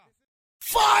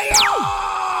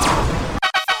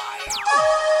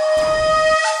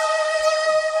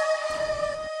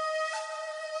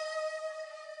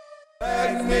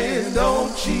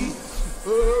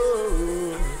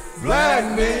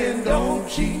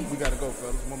cheat. We gotta go,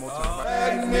 fellas. One more time.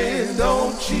 Black men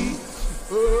don't cheat.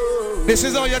 This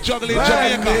is all you're juggling in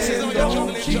Jamaica. This is all you're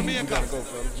juggling in Jamaica. We gotta go,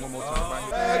 fellas. One more time.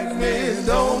 Black men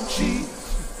don't cheat.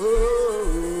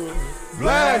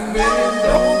 Black men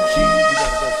don't cheat. We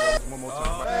gotta go, fellas. One more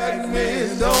time. Black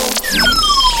men don't cheat.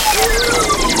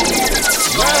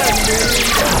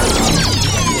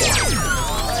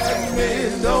 Black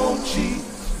men don't cheat.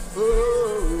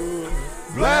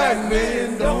 Black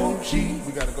men don't cheat.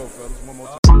 We gotta go, fellas. One more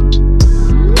time.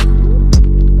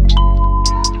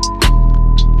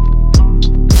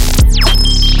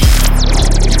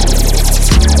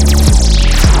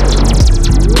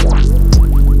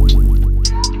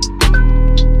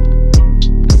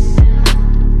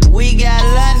 We got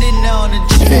London on the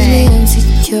train.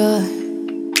 Insecure,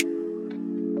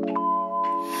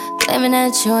 claiming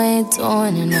that you ain't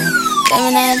doing enough,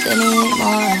 claiming that they need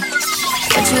more.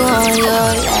 But you on your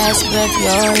last breath,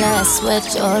 your last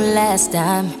sweat, your last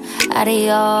dime. Out of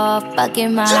your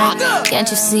fucking mind. Can't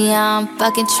you see I'm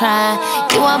fucking trying?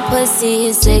 You want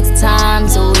pussy 6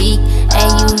 times a week,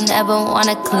 and you never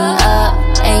wanna clean up.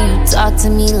 And you talk to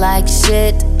me like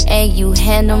shit, and you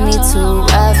handle me too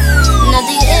rough. And at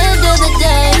the end of the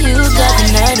day, you got the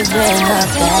nerve to bring up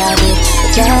that bitch.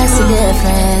 But that's the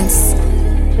difference.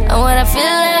 And when I feel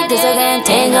like this, I can't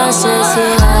take on stress you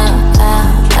out.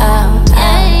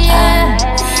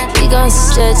 We gon'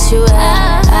 stretch you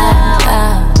out.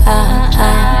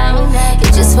 You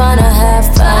just wanna have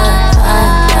fun.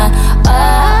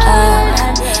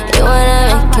 You wanna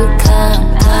make you come.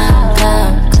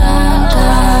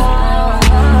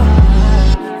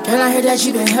 Girl, I heard that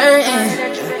you been hurting.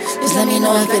 Just let me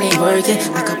know if it ain't working.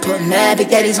 I could put mad big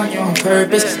daddies on you on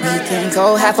purpose. We can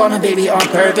go half on a baby on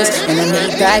purpose. And then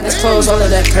make back, let's close all of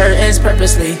the curtains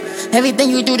purposely.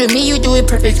 Everything you do to me, you do it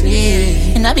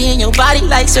perfectly. And I be in your body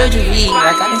like surgery.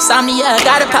 I got insomnia, I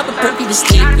gotta pop a perky to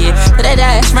sleep, yeah. Put that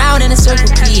ass round in a circle,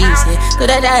 please, yeah. Put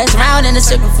that ass round in a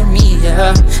circle for me,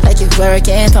 yeah. Like you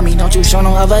working for me, don't you show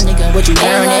no other nigga what you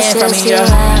learning from me, yeah.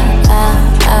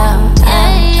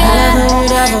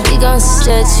 We gon'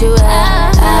 stretch you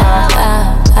out.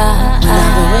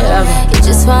 You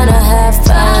just wanna have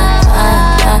fun.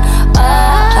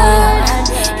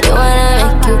 You wanna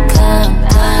make you come.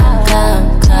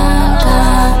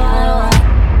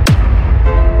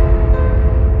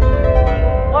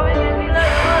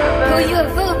 Who you a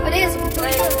fool for this?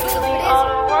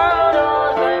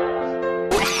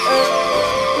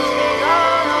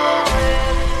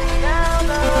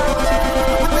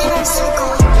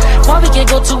 Why we can't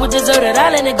go to a deserted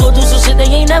island and go do some shit they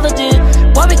ain't never did?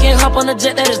 Why we can't hop on a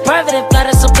jet that is private and fly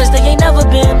to some place they ain't never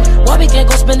been? Why we can't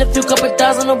go spend a few couple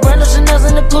thousand on brand new Chanel's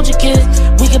and the Gucci kids?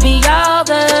 We could be all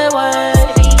that way.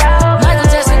 Michael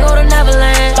Jackson go to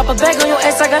Neverland. Drop a bag on your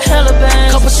ass, I got hella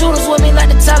bands. Couple shooters with me like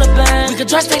the Taliban. We could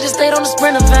drive state to state on the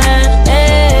Sprinter van.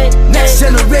 Hey, Next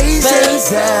generation.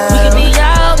 we could be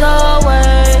all the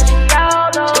way.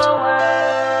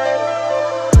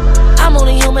 I'm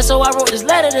only human, so I wrote this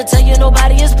letter to tell you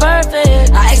nobody is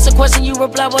perfect. I asked a question, you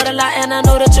reply with a lie, and I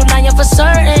know that you're lying for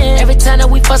certain. Every time that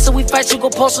we fuss and we fight, you go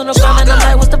post on the ground, and I'm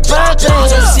like, what's the purpose?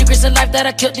 There's secrets in life that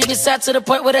I kept deep inside to the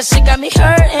point where that shit got me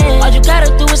hurting. All you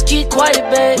gotta do is keep quiet,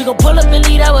 babe. We gon' pull up and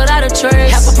leave out without a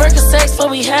trace. Half a perk of sex, but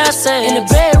we have sex. In the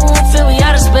bedroom, feel we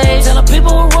out of space. Tell the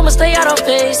people with rumors, stay out of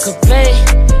face. Could pay,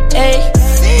 ayy,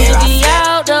 we could be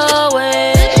out the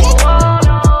way.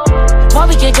 Why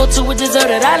we can't go to a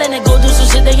deserted island and go do some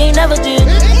shit they ain't never did?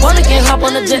 Why we can't hop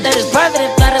on a jet that is private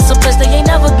and fly to some place they ain't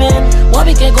never been? Why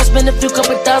we can't go spend a few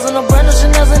couple thousand on brand new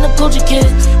Chanel's and the Gucci kids?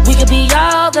 We could be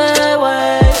all that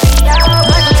way.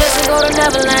 Michael Jackson go to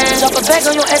Neverland. Drop a bag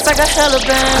on your ass, I got hella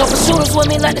bands. Couple shooters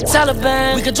with me like the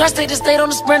Taliban. We could drive state to state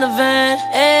on the Sprinter van.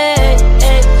 Hey,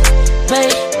 hey,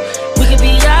 babe, we could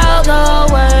be all the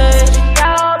way.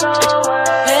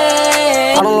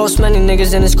 I don't lost many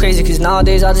niggas and it's crazy, cause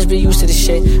nowadays I just be used to this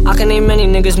shit. I can name many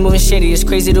niggas moving shitty, it's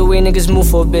crazy the way niggas move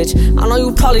for a bitch. I know you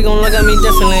probably gon' look at me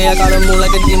differently, I gotta move like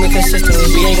a demon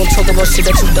consistently. We ain't gon' talk about shit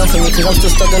that you done for me, cause I'm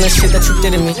still stuck on the shit that you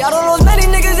did to me. I don't lost many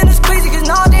niggas and it's crazy, cause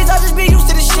nowadays I just be used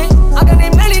to this shit. I can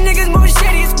name many niggas moving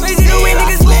shitty, it's crazy the way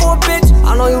niggas move for a bitch.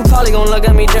 I know you probably gon' look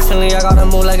at me differently, I gotta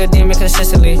move like a demon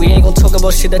consistently. We ain't gon' talk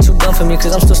about shit that you done for me,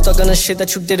 cause I'm still stuck on the shit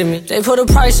that you did to me. They put a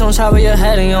price on top of your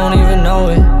head and you don't even know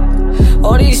it.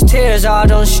 All these tears I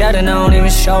don't shed and I don't even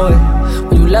show it.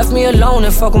 When you left me alone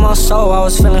and fuck with my soul, I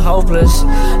was feeling hopeless.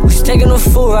 Was taking the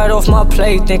food right off my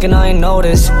plate, thinking I ain't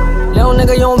noticed. Little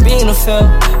nigga, you don't be in the field.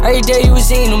 Every day you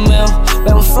was eating a meal.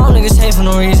 Where I'm from, niggas hate for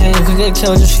no reason. You could get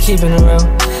killed just for keeping it real.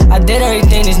 I did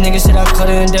everything these niggas said I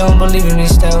couldn't, and they don't believe in me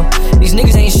still. These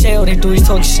niggas ain't shit, all they do is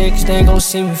talk shit, cause they ain't gon'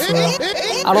 see me for real.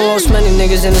 I don't lost many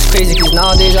niggas and it's crazy, cause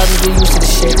nowadays I just get used to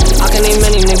the shit. I can name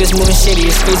many niggas moving shitty,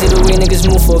 it's crazy the way niggas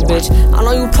move for a bitch. I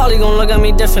know you probably gon' look at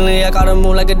me differently, I gotta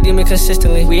move like a demon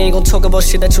consistently. We ain't gon' talk about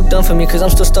shit that you done for me, cause I'm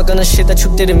still stuck on the shit that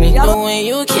you did to me. The way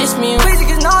you kiss me, crazy,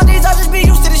 cause nowadays I just be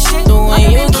used to the shit. The way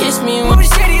you kiss me, moving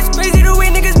shitty, it's crazy the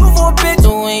way niggas move for a bitch. The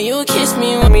way you kiss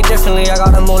me, differently, I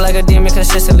gotta move like a demon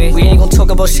consistently. We ain't gon' talk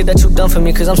about shit that you done for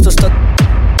me, cause I'm still stuck.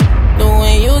 The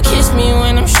way you kiss me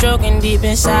when I'm stroking deep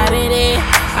inside of it,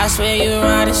 I swear you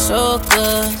ride it so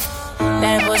good.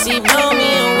 That pussy blow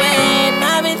me away, and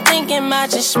I've been thinking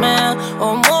about your smile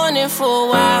all morning for a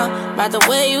while. About the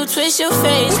way you twist your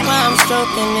face while I'm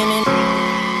stroking in it.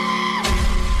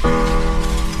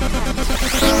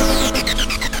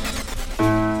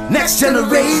 Next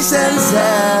generation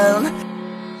sound.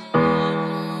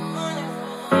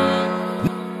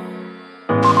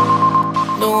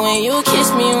 The way you kiss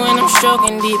me when I'm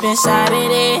stroking deep inside of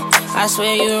it, I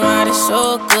swear you ride it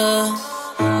so good.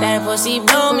 That pussy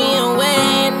blow me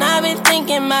away, and I've been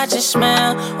thinking about your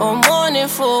smile all morning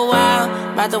for a while.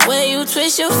 About the way you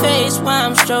twist your face while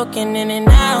I'm stroking in and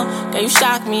out. Girl, you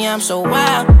shock me, I'm so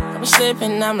wild. I'm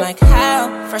slipping, I'm like, how?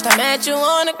 First I met you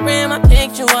on the gram, I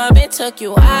picked you up and took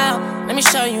you out. Let me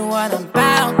show you what I'm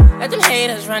about. Let them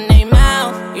haters run their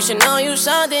mouth. You should know you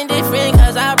something different,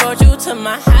 cause I brought you to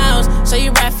my house. So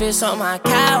you breakfast on my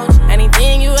couch.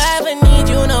 Anything you ever need,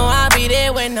 you know I'll be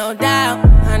there with no doubt.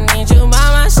 I need you by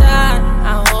my side,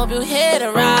 I hope you hit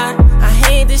the ride. I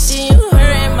hate to see you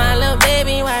hurting, my little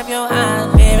baby, wipe your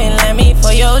eyes. Baby, let me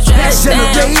pull your dress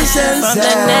down, from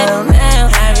the neck down.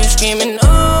 Have you screaming,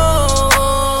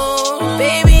 ooh.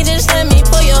 Baby, just let me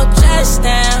pull your dress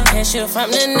down, kiss you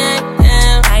from the neck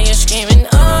down. How you screaming,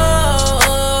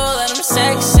 oh, let them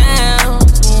sex sound,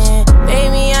 yeah.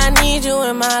 Baby, I need you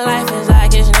in my life, it's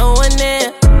like it's no one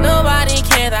there. Nobody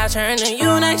cares, I turn to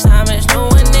you next time, it's no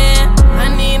one there. I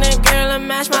need a girl to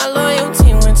match my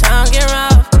loyalty when times get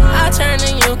rough. I turn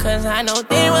to you cause I know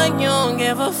they what you don't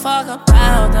give a fuck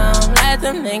about them. Let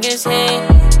them niggas hate.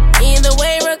 Either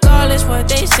way, regardless what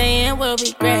they saying will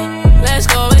be great. Let's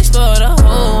go explore the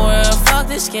whole world, fuck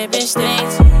the skipping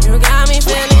states. You got me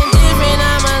feeling different,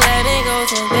 I'ma let it go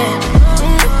today.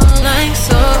 Like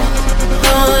so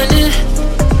haunted,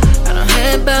 I done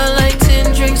had about like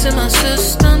 10 drinks in my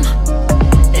system,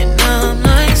 and now I'm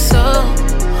like so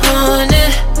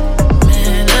haunted.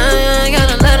 Man, I got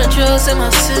a lot of drugs in my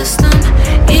system.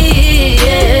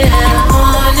 Yeah,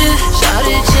 haunted.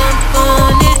 Shawty jump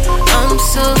on it, I'm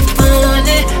so on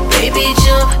it. Baby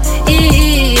jump,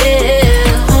 yeah,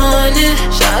 haunted.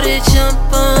 Shawty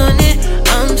jump on it,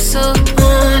 I'm so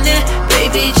on it.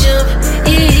 Baby jump,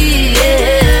 yeah.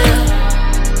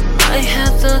 I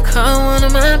have to call one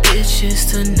of my bitches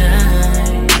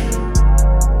tonight.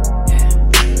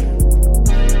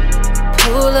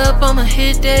 Pull up, I'ma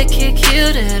hit that, kick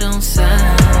you that on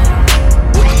side.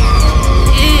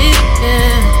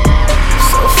 Yeah,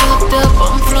 so fucked up,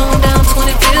 I'm flown down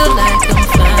 20, feel like I'm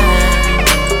flying.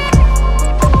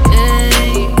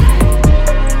 Hey,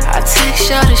 I text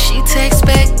Shawty, she texts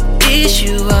back, is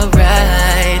you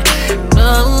alright?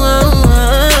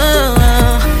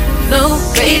 No,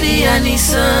 baby, I need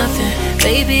something.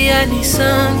 Baby, I need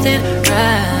something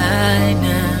right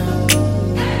now.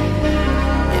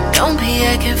 Don't be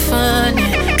acting funny,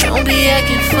 don't be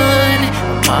acting funny.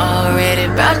 I'm already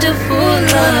about to pull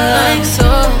up. Like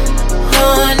so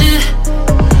haunted,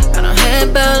 I done had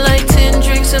about like 10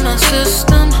 drinks in my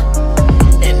system,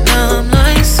 and now I'm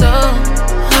like so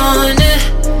haunted.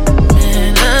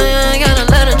 Man, I got a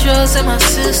lot of drugs in my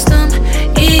system.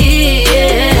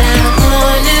 Yeah,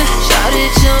 haunted. Shawty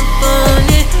jump on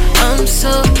it, I'm so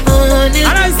on it.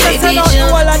 Baby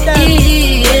jump,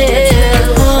 yeah,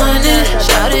 haunted.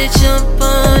 Shawty jump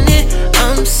on it,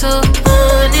 I'm so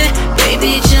on it.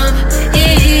 Baby jump,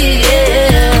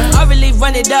 yeah. I really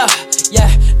run it up, yeah.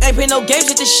 Ain't play no games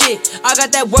with this shit. I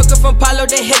got that worker from Palo,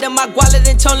 they hit on my guala,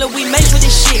 then told her we made with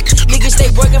this shit. Niggas stay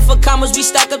working for commas, we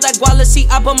stack up that guala, see,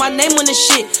 I put my name on this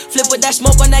shit. Flip with that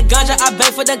smoke on that ganja, I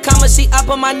bang for the commas, see, I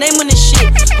put my name on this shit.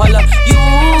 Hold up, you,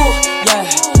 yeah.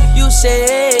 You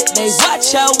said they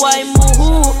watch how I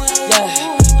move, yeah.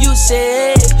 You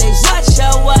said they watch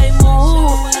how I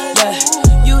move, yeah.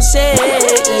 You said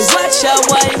they watch how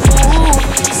I move,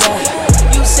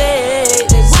 yeah. You said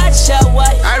they watch how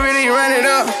I really run it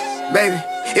up, baby.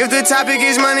 If the topic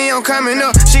is money, I'm coming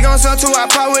up. She gon' sell to our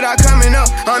pot without coming up.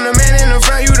 I'm the man in the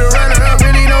front, you the runner up.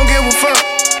 Really don't give a fuck,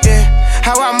 yeah.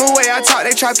 How I move, way I talk,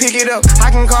 they try pick it up.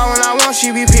 I can call when I want,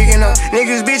 she be picking up.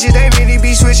 Niggas, bitches, they really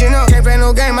be switching up. Can't play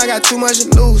no game, I got too much to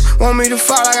lose. Want me to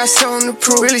fall, I got something to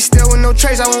prove. Really still with no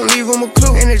trace, I won't leave them a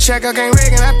clue. In the track, I can't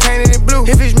rig and I painted it blue.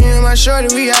 If it's me and my shorty,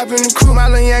 we hop in the crew. My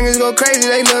little youngins go crazy,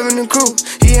 they loving the crew.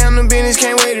 He handle business,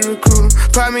 can't wait to recruit him.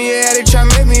 Pop me, yeah, they try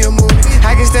make me a movie.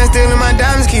 I can stand still and my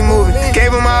diamonds keep moving.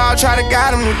 Gave him my all, try to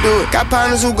guide him to do it. Got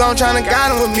partners who gon' tryna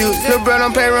guide him with music. Lil' bro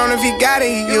don't play around, if he got it,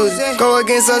 he use it. Go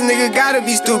against us, nigga, gotta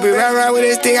be stupid. Ride with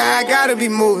this thing, I gotta be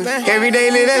moving. Every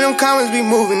day, let them comments be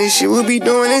moving. This shit we be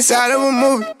doing inside of a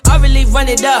movie. I really run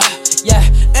it up, yeah.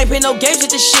 Ain't play no games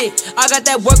with this shit. I got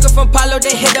that worker from Palo,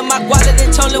 they hit up my wallet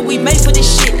and told her we made for this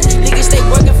shit. Niggas stay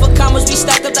working for commas, we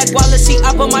stack up that wallet. See,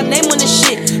 I put my name on this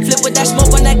shit. Flip with that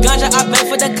smoke on that ganja, I bang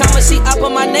for the commas. See, I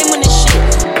put my name on this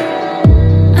shit.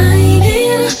 I ain't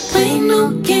here to play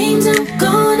no games, I'm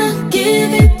gonna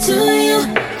give it to you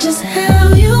just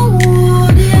how you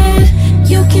want it.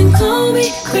 You can call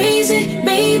me crazy,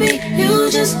 baby, you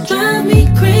just drive me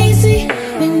crazy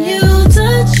when you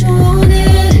touch on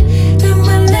it. Got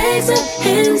my legs up,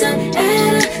 hands up,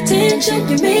 at attention,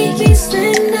 you make me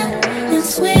stand up and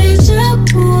switch up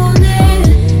on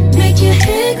it. Make your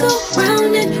head go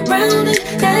round and round and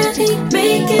that ain't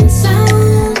making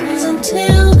sounds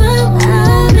until the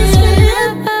morning.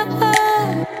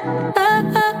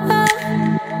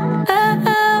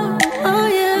 Oh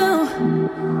yeah,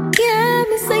 got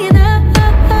me saying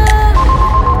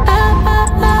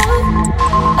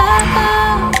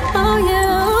oh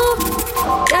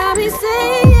yeah, got me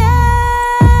saying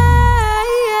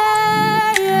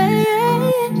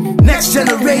Next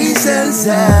generation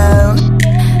sound.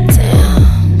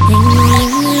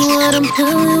 What I'm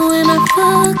doing when I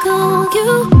fuck on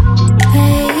you,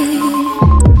 hey,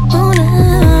 oh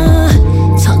nah.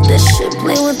 Talk that shit,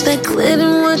 play with that clit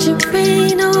and watch it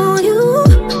rain on you,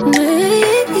 hey.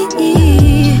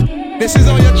 This is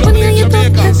all your trouble in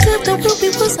Jamaica. The ruby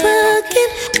was fucking,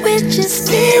 we're just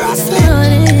getting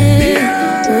started.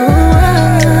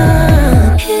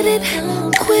 Hit it,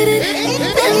 quit it,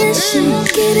 that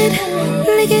shit, get it,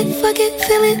 lick it, fuck it,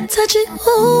 feel it, touch it,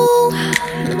 ooh.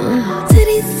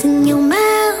 Titties in your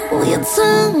mouth, your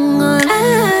tongue on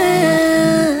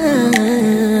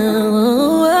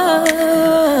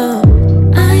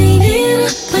I ain't here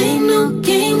to play no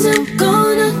games, I'm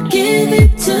gonna give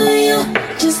it to you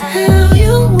just how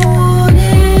you want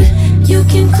it. You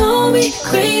can call me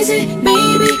crazy,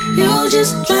 baby, you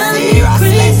just drive me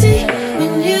crazy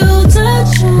when you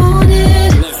touch on it.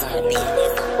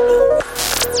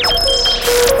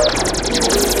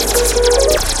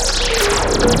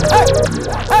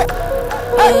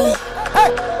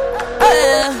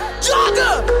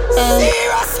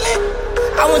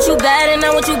 I want you bad and I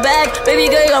want you back. Baby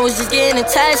girl, I was just getting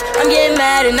attached. I'm getting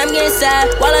mad and I'm getting sad.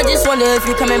 While I just wonder if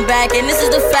you coming back. And this is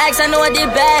the facts, I know I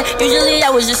did bad. Usually I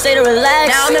would just say to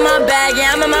relax. Now I'm in my bag, yeah,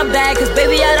 I'm in my bag. Cause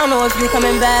baby, I don't know if you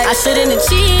coming back. I shouldn't have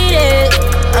cheated.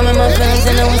 I'm in my feelings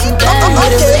and I want you back. You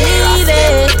wouldn't believe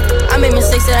it. I made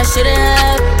mistakes that I shouldn't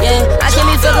have, yeah. I can't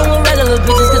be fucking with regular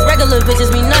bitches, cause regular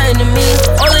bitches mean nothing to me.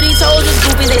 All of these hoes is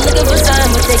goofies, they looking for something,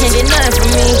 but they can't get nothing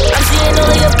from me. I'm seeing all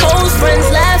of your post friends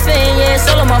laughing, yeah, it's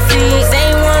all on my feet.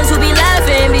 Same ones who be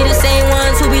laughing, be the same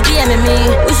ones who be DMing me.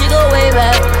 We should go way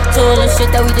back to all the shit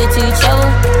that we did to each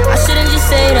other. I shouldn't just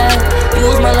say that. You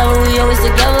was my lover, we always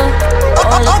together.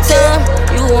 All the time,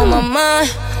 you on my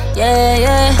mind, yeah,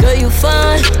 yeah. Girl, you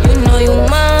fine, you know you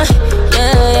mine,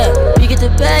 yeah, yeah. We get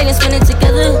the bag and spend it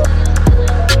together.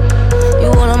 You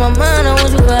want on my mind, I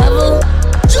want you forever.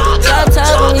 Drop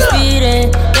top when we speedin'.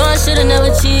 No, I should've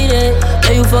never cheated.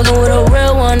 Yeah, you fucking with a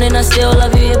real one, and I still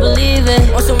love you, you believe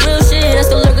it. On some real shit, I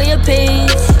still look on your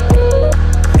page.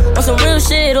 On some real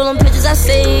shit, all them pictures I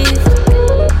saved.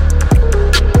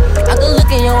 I could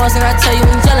look in your eyes and I tell you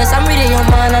I'm jealous. I'm reading your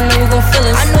mind, I know you gon' feel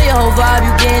it. I know your whole vibe,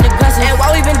 you getting aggressive. And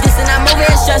while we been dissing, I'm over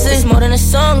here stressing. It's more than a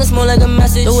song, it's more like a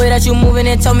message. The way that you moving,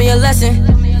 it told me a lesson.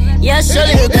 Yeah, I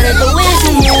surely regret it. The way that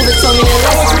you move, it told me a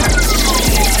lesson.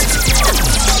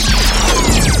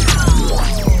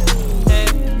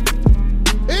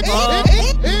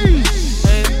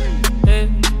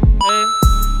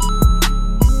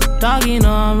 Dog, you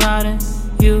know I'm riding.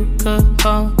 You could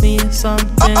call me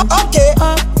something. Okay.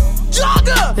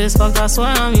 This fuck, I swear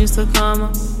I'm used to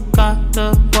karma.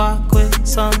 Gotta walk with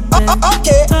something.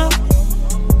 Okay.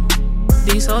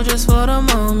 These soldiers for the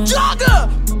moment.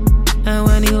 And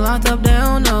when you locked up, they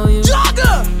don't know you.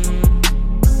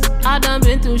 I done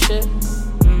been through shit.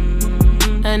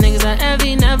 And niggas that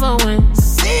envy never win.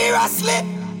 Seriously.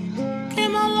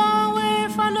 Came a long way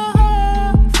from the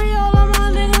hood. Free all of my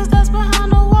niggas that's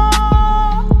behind the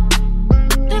wall.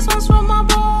 This one's from my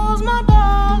bros, my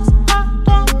dogs.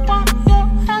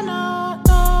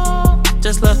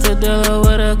 Just left the dealer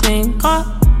with a clean car.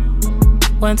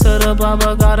 Went to the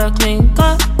barber, got a clean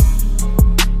cut.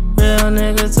 Real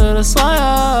nigga to the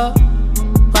soil.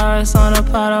 Virus on the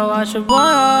pot, I watch it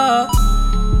boil.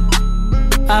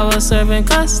 I was serving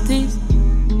custies.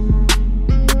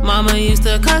 Mama used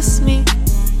to cuss me.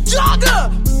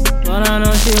 Jogger! But I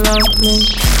know she loved me.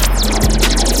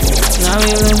 Now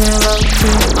we living low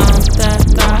key. I'm that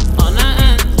guy on the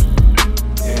end.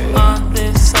 On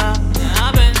this side, yeah,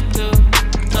 I've been through.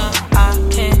 I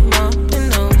came up in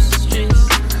those streets.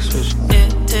 It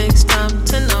takes time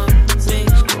to know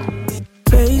things.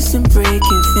 Facing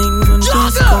breaking things when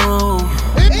things go wrong.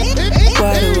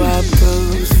 Why do I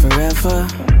bruise forever?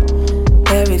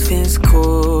 Everything's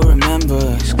cool,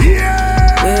 remember.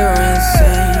 We're in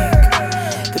sync.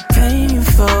 The pain you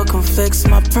feel conflicts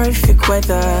my perfect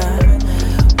weather.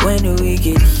 When do we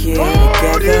get here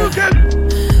together?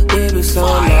 We be so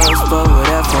lost, but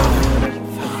whatever.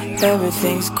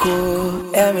 Everything's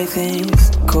cool,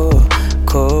 everything's cool,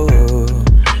 cool.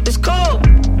 It's cool.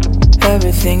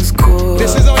 Everything's cool,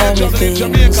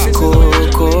 everything's cool,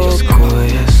 cool, cool.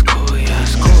 Yes, cool,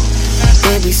 yes, cool.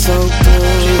 It be so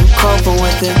good, coping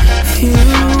with the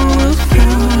fumes.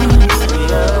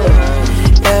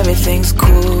 Everything's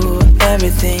cool,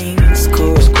 everything's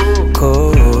cool,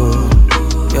 cool.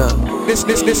 Yeah. This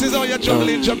is how you're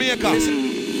juggling Jamaica.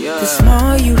 The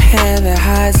small you have, it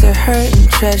hides the hurt and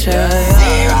treasure.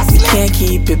 You can't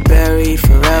keep it buried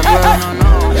forever.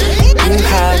 You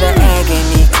have the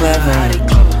agony clever.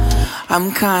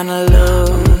 I'm kinda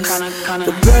loose.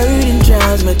 The burden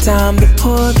drowns my time to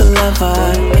pull the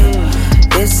lever.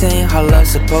 This ain't how love's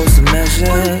supposed to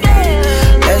measure.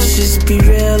 Let's just be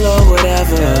real or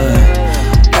whatever.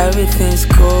 Everything's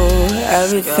cool,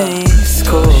 everything's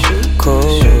cool,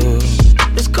 cool.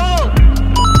 It's cool.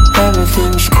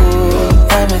 Everything's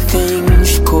cool,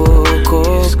 everything's cool,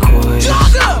 cool, cool.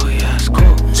 Yes,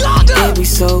 cool. It be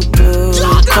so blue,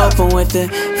 coping with the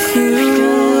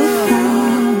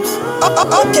fumes.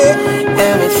 Okay.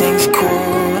 Everything's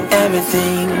cool,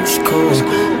 everything's cool,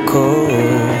 cool.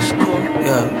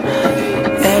 Yeah.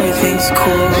 Everything's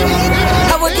cool.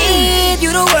 I would give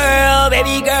you the world,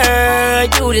 baby girl.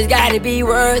 You just gotta be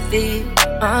worth it.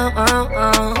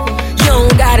 You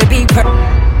don't gotta be perfect.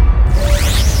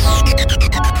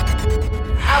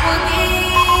 I would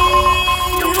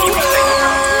give you the world.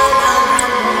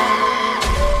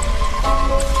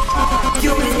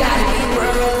 You just gotta be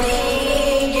worth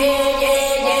it. Yeah,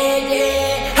 yeah, yeah,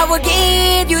 yeah. I would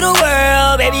give you the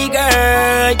world, baby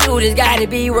girl. You just gotta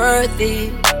be worth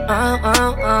it.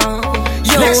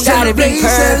 You don't gotta be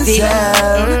perfect.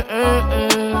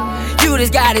 You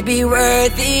just gotta be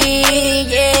worthy.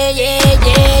 Yeah, yeah,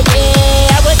 yeah,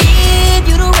 yeah. I would give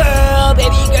you the world,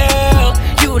 baby girl.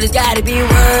 You just gotta be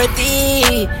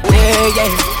worthy. Yeah,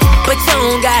 yeah. But you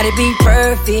don't gotta be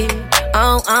perfect.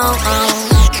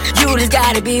 You just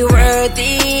gotta be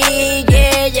worthy.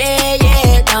 Yeah, yeah,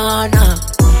 yeah. No, no.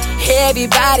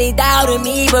 Everybody doubted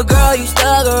me, but girl, you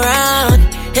stuck around.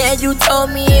 And you told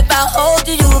me if I hold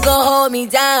you, you gon' hold me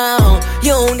down.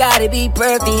 You don't gotta be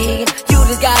perfect, you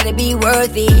just gotta be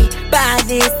worthy. By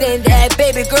this and that,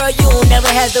 baby girl, you'll never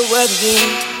have to work again.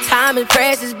 Time is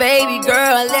precious, baby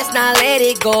girl, let's not let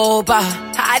it go by.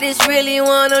 I just really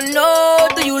wanna know,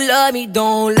 do you love me?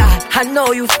 Don't lie. I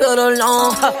know you feel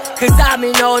alone, cause I've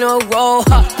been on a roll,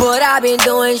 but I've been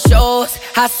doing shows.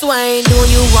 I swear I ain't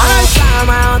doing you wrong. Fly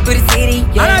around through the city,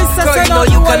 yeah. Girl, you know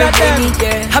you coming with me,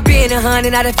 yeah. I been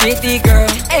 100 out of 50, girl.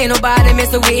 Ain't nobody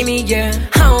messing with me, yeah.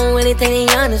 I don't really think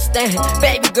they understand.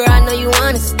 Baby girl, I know you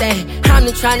understand. I'm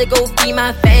just trying to go feed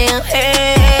my fam.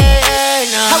 Hey,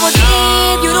 no, I will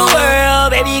give you the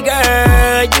world, baby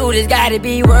girl. You just gotta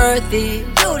be worth it.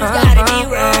 You just gotta be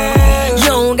worth it. You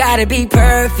don't gotta be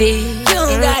perfect. You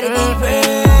don't gotta be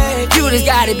perfect. You just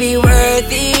gotta be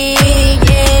worth it. Yeah,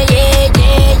 yeah, yeah.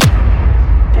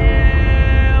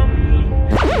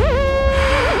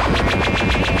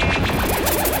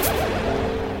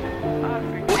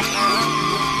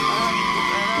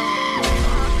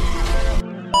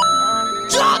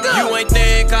 You ain't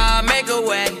think I'll make a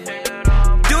way.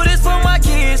 Do this for my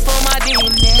kids, for my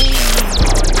DNA.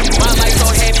 My life so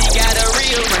heavy, gotta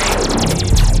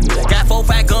rearrange. Got 4,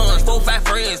 5 guns, 4, 5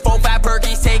 friends, 4, 5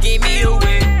 perkies taking me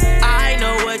away. I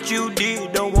know what you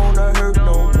did, don't wanna hurt no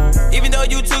more. Even though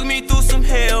you took me through some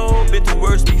hell, been through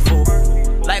worse before.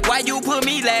 Like why you put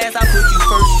me last, I put you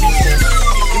first before.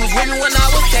 You was with me when I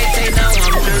was Tay-Tay, now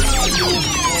I'm dirty.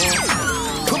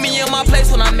 Put me in my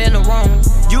place when I'm in the wrong.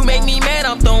 You make me mad,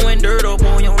 I'm throwing dirt up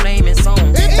on your name and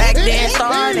song. Back then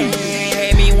started,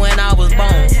 had me when I was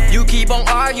born. You keep on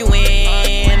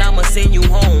arguing, I'ma send you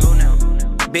home.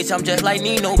 Bitch, I'm just like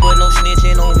Nino, but no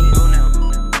snitching on me.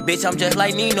 Bitch, I'm just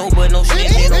like Nino, but no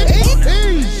snitching on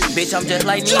me. Bitch, I'm just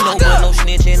like Nino, but no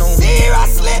snitching on me.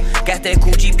 Got that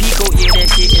Gucci Pico, yeah, that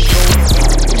shit is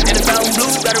cold. And the fountain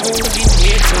blue, got a room to get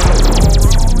hit.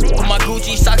 Put my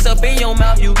Gucci socks up in your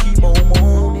mouth, you keep on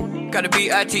moaning. Gotta be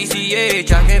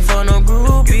ITCH, I can't fund no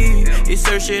groupie. It's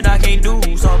her shit I can't do,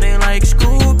 something like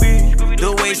Scooby.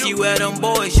 The way she wear them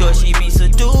boys, sure she be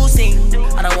seducing.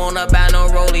 I don't wanna buy no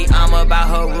rollie, I'm about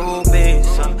her rubies.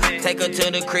 Take her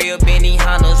to the crib, Benny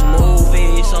Hanna's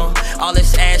movies. All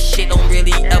this ass shit don't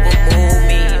really ever move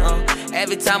me.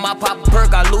 Every time I pop a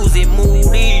perk, I lose it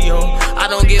moody. I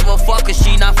don't give a fuck cause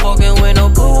she not fucking with no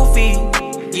goofy.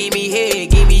 Give me head,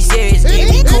 give me sex, give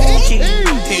me coochie.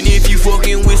 And if you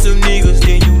fucking with some niggas,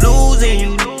 then you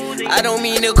losing. I don't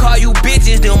mean to call you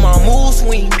bitches, them my mood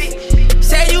swings.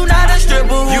 Say you not a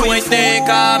stripper, you ain't think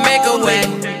I'll make a way.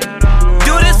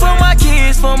 Do this for my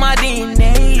kids, for my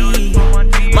DNA.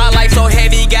 My life so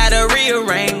heavy, gotta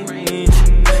rearrange.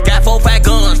 Got 4-5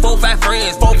 guns, 4-5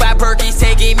 friends, 4-5 perkies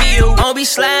taking me away. Don't be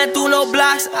sliding through no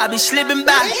blocks, I be slipping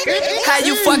by. How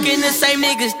you fucking the same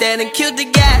niggas that done killed the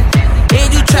guy?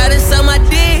 And you try to suck my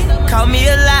dick, call me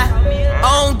a lie.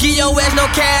 I don't give your ass no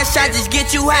cash, I just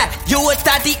get you high. You a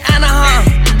Tatiana, huh?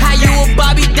 How you a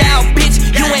Bobby down, bitch?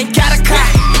 You ain't got a car,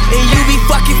 and you be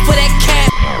fucking for that cat.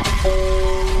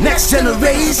 Next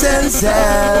generation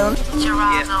sound.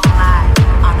 Geraldo live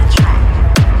on the track.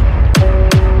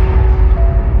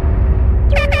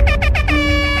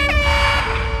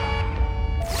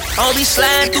 I don't be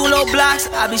sliding through no blocks,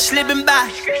 I be slipping by.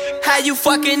 How you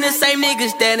fucking the same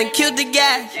niggas that done killed the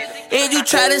guy? And you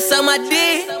try to suck my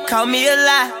dick, call me a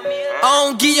lie. I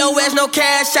don't give your ass no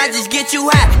cash, I just get you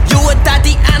high. You a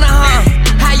Tatiana, huh?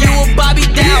 How you a Bobby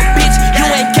down, bitch? You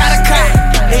ain't got a car,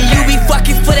 and you be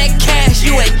fucking for that cash.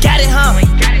 You ain't got it, huh?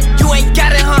 You ain't got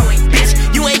it, huh? Bitch,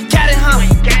 you ain't got it, huh?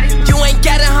 You ain't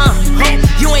got it, huh?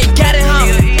 You ain't got it, huh?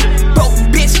 Broke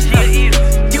bitch,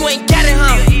 you ain't got it,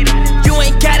 huh? You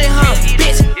ain't got it, huh?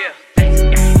 Bitch,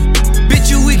 bitch,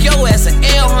 you weak, your ass an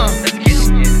L, huh?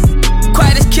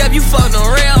 Quiet as kept, you fucking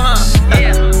real, huh?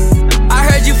 I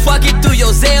heard you fucking through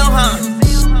your Zelle, huh?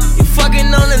 You fucking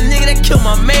on the nigga that killed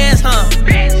my mans, huh?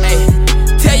 Hey,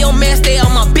 tell your man stay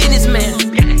on my business, man.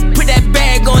 Put that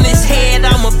bag on his head,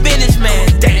 I'm a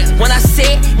businessman. Damn, when I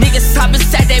said niggas hop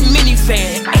inside that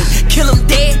minifan, ay, kill him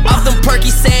dead off them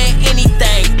perkies saying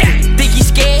anything. Ay, think he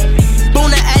scared?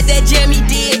 Boona at that jam he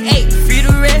did, ayy, free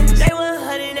the rest. They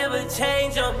 100 never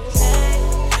change on me.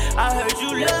 I heard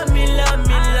you love me, love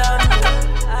me, love me.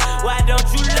 Why don't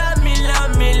you love me,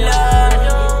 love me, love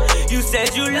me? You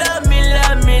said you love me,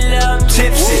 love me, love me.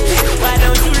 Tipsy. Why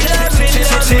don't you love me,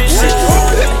 love me,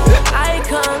 love me? I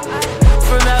come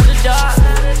from out the dark.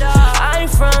 I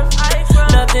ain't from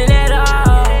nothing at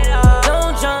all.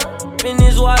 Don't jump in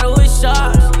this water with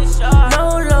sharks.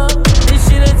 No love, this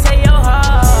shit'll take your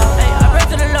heart. Hey, I pray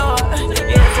to the Lord,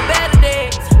 yeah, it's a better day.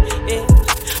 Yeah,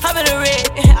 hop in the red,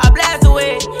 I blast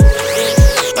away.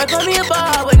 Yeah, might put me a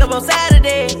bar, wake up on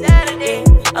Saturday. Yeah,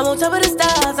 I'm on top of the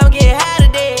stars, I'm getting high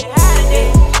today.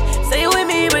 Yeah, say you with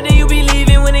me, but then you be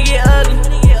leaving when it get ugly.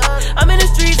 I'm in the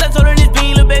streets, I told her this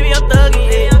bean, look baby, I'm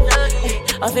thugging.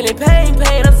 Yeah, I'm feeling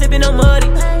pain, I'm sipping on muddy.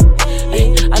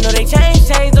 Yeah, I know they change,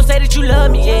 don't say that you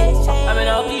love me. Yeah, I'm in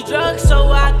all these drugs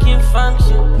so I can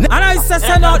function. And I said,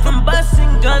 and I from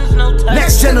busting guns, no touch.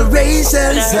 Next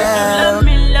generation sound. Love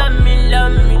me, love me,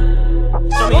 love me.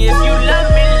 Show me if you love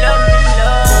me, love me,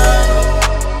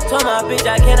 love. Told my bitch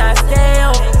I cannot stay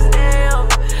on.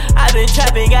 I've been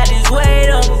trapping, got this weight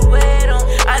on.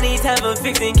 I need time for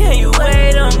fixing, can you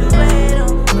wait on?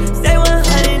 Stay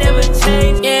 100, never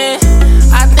change. Yeah,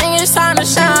 I think it's time to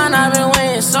shine. I've been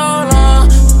waiting so long.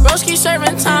 Bros keep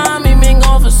serving time, he been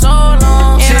gone for so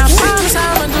long. And I promise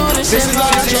I'ma do this shit.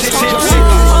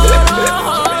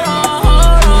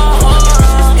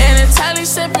 And the telly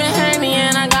sipping Henny,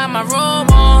 and I got my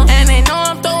robe on. And they know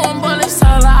I'm throwing bullets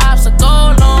till the ops are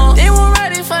go long. They weren't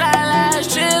ready for that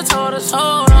last drill, told us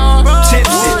hold on. Bro, they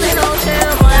don't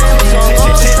chill, but they so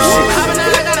strong. Hopping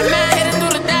out, I got a man hitting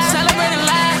through the dash, celebrating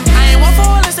life. I ain't one for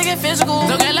all, let's get physical.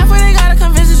 Don't get left where they gotta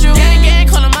come visit you. Gang,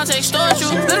 call them out to extort you.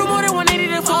 Little more than 180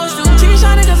 to force you. Cheap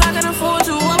shining cause I can afford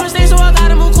to. I'm a stay so I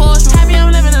gotta move course. Happy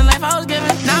I'm living the life I was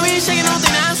given. Now we ain't shaking, don't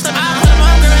think that I'm slipping. I put them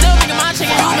on, still picking my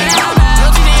chicken. You better have that.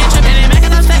 Real TJ ain't tripping, ain't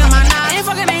making no stake on my knot. Ain't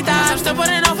fucking ain't thighs, I'm still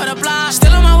putting on for the block.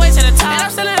 Still on my way to the top, and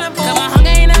I'm still in the pool. Cause my hunger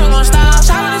ain't never gonna stop.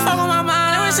 Shot with this fuck on my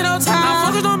mind, ain't wasting no time.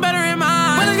 I'm focused on better in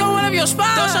mind. But let's go one up your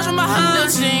spot. Don't search from behind.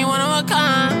 Little TJ ain't one of a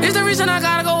kind. It's the reason I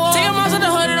gotta go off. Take them out to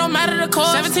the hood, it don't matter the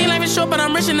cost. 17 life is short, but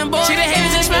I'm rich in the board. See the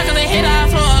haters just smack cause they hit our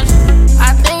floors.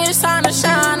 I think it's time to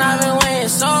shine, I've been waiting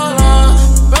so long.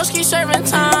 broski serving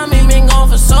time, he been gone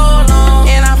for so long.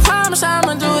 And I promise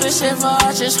I'ma do this shit for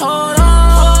us, just hold on,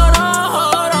 hold on,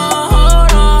 hold on,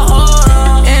 hold on, hold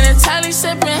on. And the telly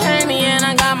sipping Henny and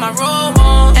I got my robe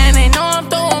on. And they know I'm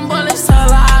throwing bullets till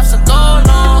the ops are go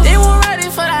long. They were ready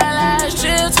for that last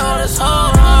drill, told us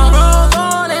hold on. Roll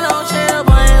on, they don't chill,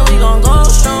 but we gon' go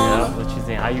strong. Yeah, what you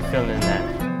think? How you feeling in that?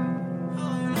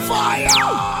 Fire!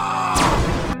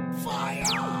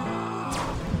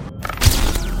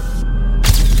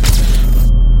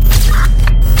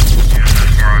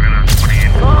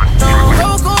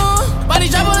 Body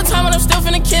drop all the time, but I'm still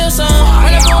finna kill some.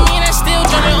 Run up on me and I still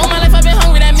drumming. All my life I've been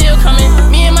hungry, that meal coming.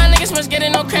 Me and my niggas must get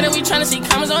it, no credit. We tryna see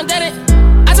commas on dead it.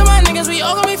 I told my niggas we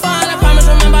all gon' be fine. I promise,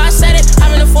 remember I said it.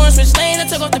 I'm in the forest with lanes. I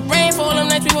took off the brain for all them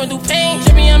nights we went through pain.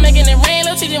 Dripping, I'm making it rain.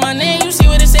 Lil' teaching my name. You see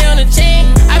what it say on the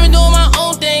chain. I've been doing my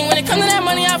own thing. When it comes to that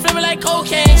money, I flip it like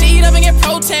cocaine. She eat up and get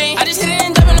protein. I just hit it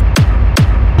and dump it.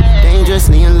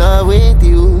 Dangerously in love with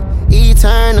you,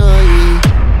 eternally.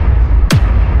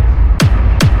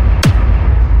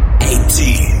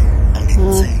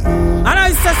 And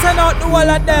I say send out the whole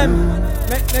of them.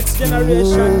 Make next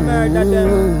generation murder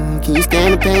them. Can you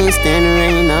stand the pain, stand the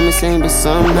rain? I'm insane, but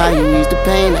somehow you ease the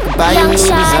pain. I can buy you new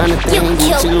designer thing.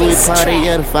 Gucci Louis Prada,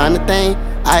 yeah, to find a thing.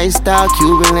 Ice style,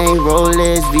 Cuban lane,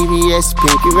 Rolex, VVS,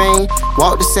 pinky rain.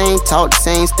 Walk the same, talk the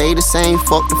same, stay the same.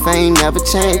 Fuck the fame, never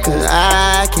change. Cause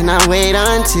I cannot wait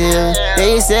until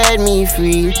they set me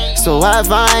free. So I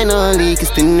finally can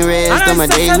spend the rest of my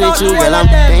days with you. Girl, I'm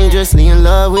dangerously in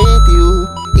love with you,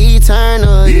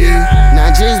 eternally.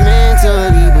 Not just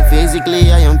mentally, but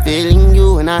physically I am feeling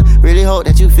you. And I really hope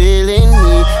that you feeling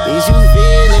me. Is you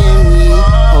feeling me?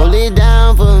 Hold it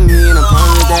down for me, and I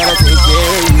promise that I'll take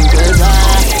care of you. Cause I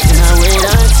cannot wait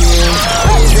until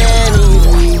they set me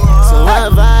free. So I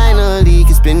finally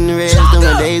can spend the rest of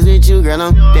my days with you. Girl,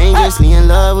 I'm dangerously in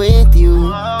love with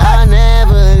you. I'll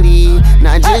never leave,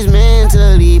 not just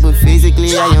mentally, but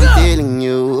physically I am feeling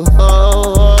you.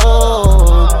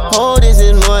 Oh, this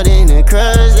is more than the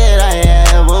crush that I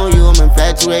have on you. I'm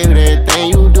infatuated with everything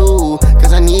you do.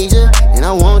 Cause I need you, and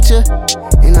I want you,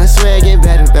 and I swear it get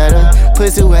better, better.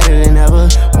 Pussy wetter than ever.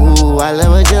 Ooh, I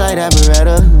love her just like that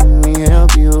Beretta. Let me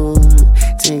help you,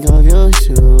 take off your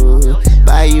shoes,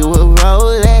 buy you a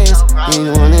Rolex,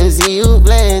 and wanna see you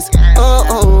blessed. Oh,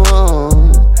 oh, oh,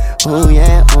 oh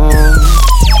yeah, oh.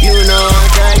 You know I'm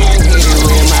trying to hit it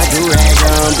with my do-rag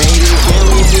on, baby. Can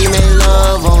we be made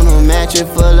love on a mattress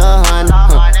full of honey?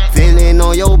 Feeling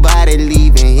on your body,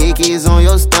 leaving hickeys on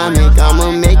your stomach.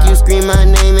 I'ma make you scream my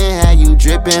name and have you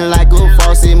dripping like a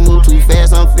faucet. Move too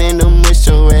fast, I'm finna mush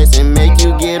your ass and make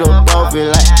you get up off it.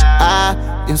 Like I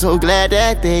am so glad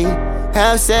that they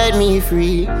have set me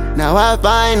free. Now I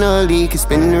finally can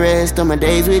spend the rest of my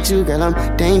days with you. Girl, I'm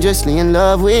dangerously in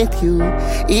love with you,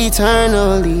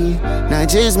 eternally. Not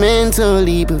just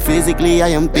mentally, but physically I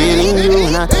am feeling you.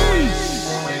 And I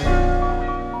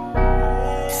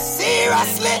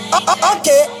seriously,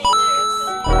 okay.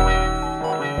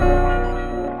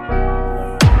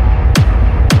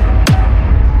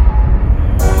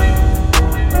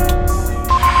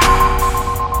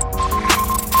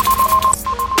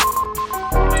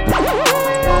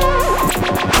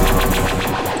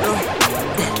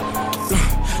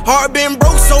 Heart been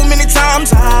broke so many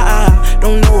times, I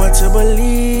don't know what to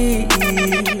believe.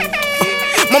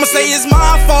 Mama say it's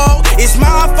my fault,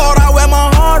 I wear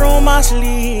my heart on my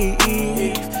sleeve.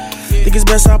 Think it's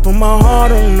best I put my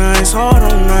heart on ice,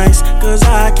 cause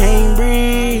I can't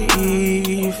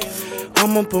breathe.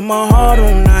 I'ma put my heart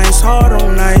on ice,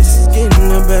 it's getting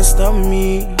the best of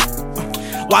me.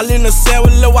 While in the cell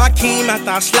with Lil Joaquin, after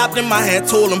I slapped him, I had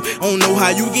told him, I don't know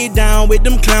how you get down with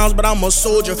them clowns, but I'm a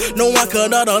soldier. No one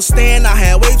could understand, I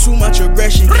had way too much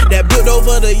aggression that built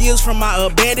over the years from my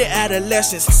abandoned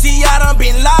adolescence. See, I done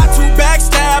been lied to,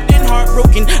 backstabbed and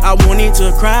heartbroken. I wanted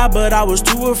to cry, but I was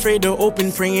too afraid to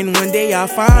open. Praying one day I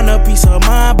find a peace of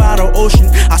mind by the ocean.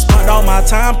 I spent all my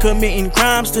time committing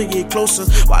crimes to get closer.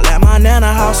 While at my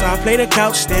nana house, I play the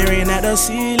couch, staring at the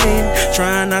ceiling,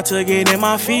 trying not to get in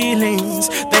my feelings.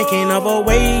 Thinking of a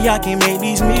way I can make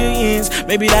these millions.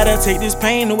 Maybe that'll take this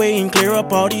pain away and clear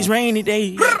up all these rainy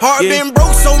days. Heart been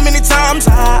broke so many times,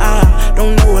 I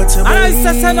don't know what to believe. And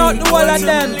I send out the whole of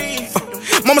them.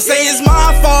 Mama say it's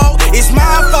my fault, I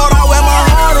wear my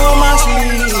heart on my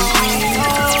sleeve.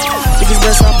 Think it's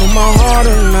best I put my heart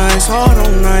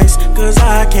on ice, cause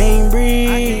I can't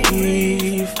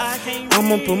breathe.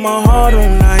 I'ma put my heart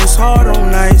on ice,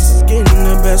 it's getting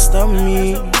the best of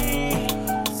me.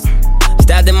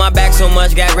 Stabbed in my back so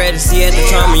much, got ready to see at the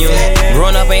trauma unit.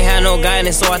 Growing up ain't had no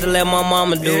guidance, so I had to let my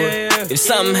mama do it. If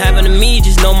something happened to me,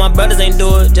 just know my brothers ain't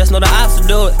do it. Just know the ops will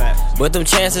do it. But them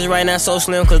chances right now so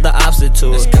slim cause the opposite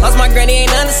to it. Cause my granny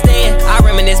ain't understand. I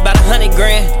reminisce about 100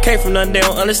 grand. Came from nothing they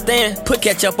don't understand. Put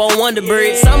ketchup on Wonder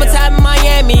Bread. Summertime in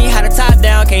Miami, had a top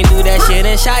down. Can't do that shit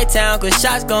in Chi-Town cause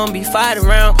shots gon' be fired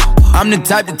around. I'm the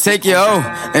type to take you home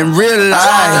and realize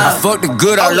I fucked the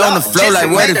good all on the floor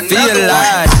like what it feel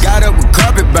like. Got up with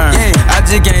carpet burn. I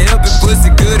just can't help it,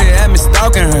 pussy good, it had me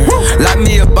stalking her. Lock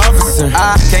me up, officer.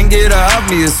 I can't get her off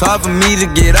me, it's hard for me to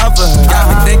get off of her.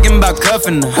 Got me thinking about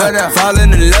cuffing her,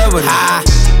 falling in love with her.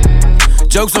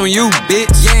 Joke's on you, bitch.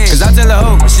 Cause I tell her,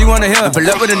 oh, she wanna help. Pull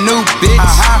up with a new bitch.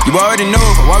 You already know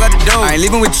if I walk out the door, I ain't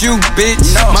leaving with you, bitch.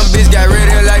 My bitch got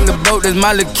red hair like the boat, that's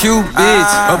my little cute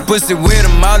bitch. Her pussy with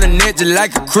them all in it just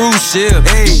like a cruise ship.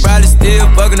 He probably still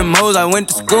fucking them hoes I went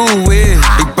to school with.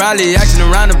 He probably acting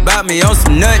around about me on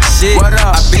some nut shit.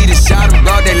 I beat a shot, I'm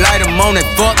broad, they light him on that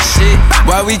fuck shit.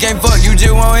 Why we can't fuck, you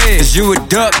just won't hit. Cause you a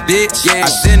duck, bitch. I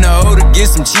send her over to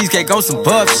get some cheesecake on some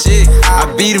puff shit.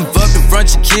 I beat him, fuck the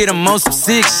front your kid, I'm on some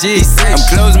sick shit. I'm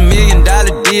closing $1 million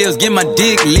deals, get my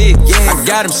dick lit. I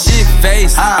got him shit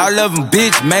faced, all of them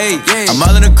bitch made. I'm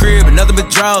all in the crib, another but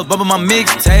draws, bumping my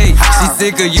mixtape. She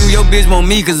sick of you, your bitch want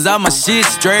me cause all my shit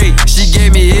straight. She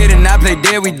gave me hit and I played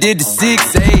dead, we did the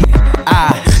 6-8.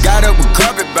 I got up with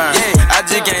carpet burn. I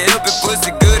just can't help it,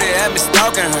 pussy good, it had me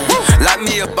stalking her. Lock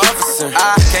me up, officer.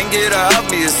 I can't get her off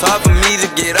me, it's hard for me to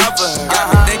get off of her.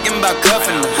 Got me thinking about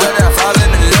cuffing her, falling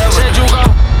in love with her.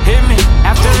 Hit me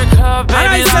after the club,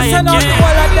 baby, lie again.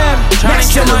 Tryna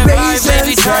kill my vibe,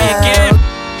 baby, try again.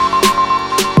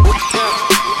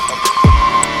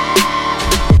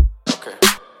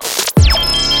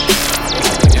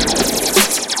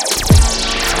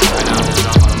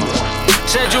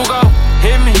 Said you go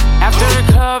hit me after the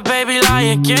club, baby, lie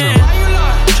again.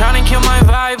 Tryna kill my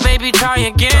vibe, baby, try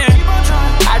again.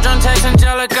 I drunk text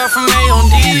Angelica from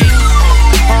A.O.D.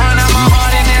 Pouring out my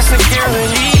heart in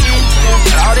insecurity.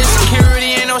 All this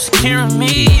security ain't no securing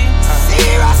me.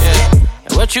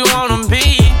 And what you wanna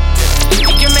be?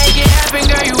 You can make it happen,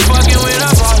 girl, you fucking with a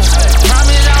baller.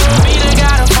 Promise I won't be the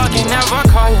guy to fucking never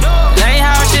call you. It ain't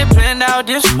how shit planned out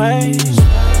this way.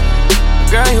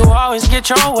 Girl, you always get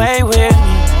your way with me.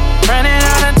 Running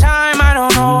out of time, I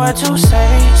don't know what to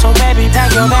say. So baby,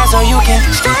 pack your bag so you can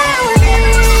stay with me.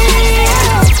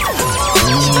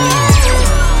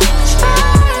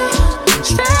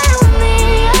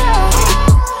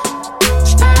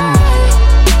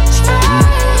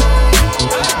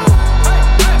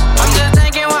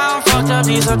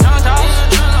 These are drunk dogs.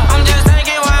 I'm just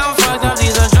thinking why I'm fucked up.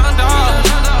 These are drunk dogs.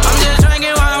 I'm just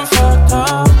drinking why I'm fucked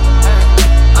up.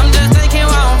 I'm just thinking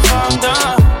why I'm fucked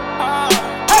up.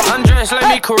 Undress, let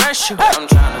me caress you. I'm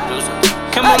trying to do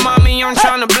something. Come on, mommy, I'm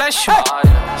trying to bless you. I'm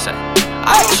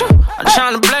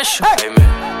trying to bless you.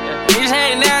 These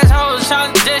hating assholes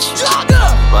trying to dish you. I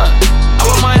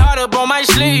put my heart up on my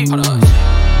sleeve.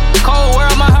 Cold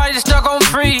world, my heart is stuck on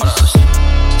freeze.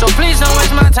 So please don't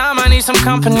waste my time, I need some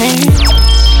company.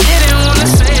 Didn't wanna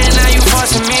say it, now you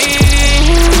forcing me.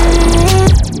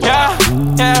 Yeah,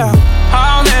 yeah.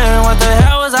 Oh man, what the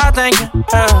hell was I thinking?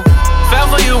 Yeah. Fell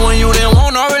for you when you didn't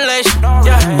want no relation.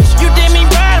 Yeah, you did me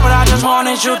bad, but I just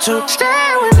wanted you to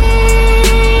stay with me.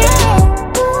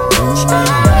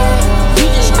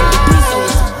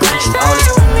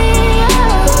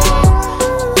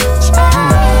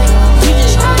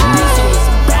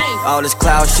 All this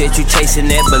cloud shit, you chasing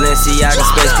that Balenciaga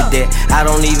Space Cadet. I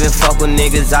don't even fuck with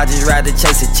niggas, I just rather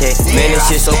chase a check. Man, this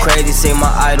shit so crazy, see my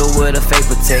idol with a fake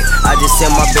protect. I just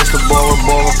sent my bitch to Bora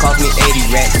Bora, cost me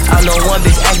 80 racks. I know one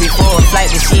bitch asked me for a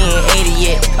flight, but she ain't 80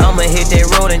 yet. I'ma hit that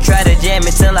road and try to jam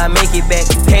it till I make it back.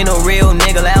 Ain't no real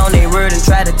nigga, lie on they word and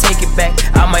try to take it back.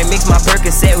 I might mix my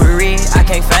Percocet with red, I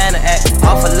can't find an act.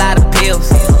 Off a lot of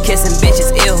pills, kissing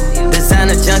bitches ill.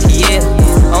 Designer junkie, yeah,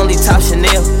 only top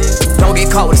Chanel. Don't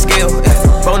get caught with a scale.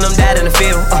 Bro, them died in the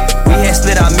field. We had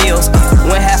split our meals.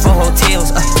 Went half for hotels.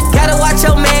 Gotta watch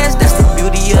your mans, that's the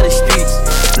beauty of the streets.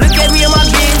 Look at me and my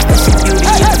bitch, that's the beauty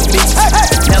of the streets.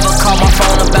 Never call my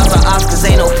phone about the ops, cause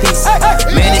ain't no peace.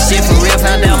 Man, this shit for real,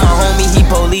 found out my homie, he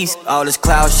police. All this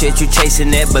cloud shit, you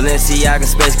chasing that Balenciaga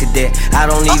Space Cadet. I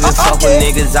don't even fuck with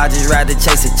niggas, I just rather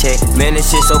chase a check. Man, this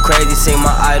shit so crazy, see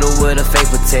my idol with a fake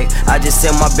protect. I just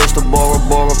sent my bitch to Bora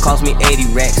Bora, cost me 80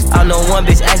 racks. I know one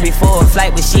bitch asked me for a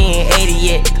flight, but she ain't 80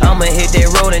 yet. I'ma hit that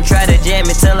road and try to jam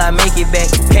it till I make it back.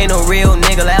 Ain't no real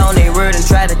nigga, lie on they word and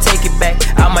try to take it back.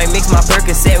 I might mix my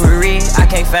Percocet with red, I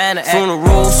can't find an act. From the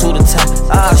rules to the top,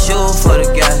 I'll show for the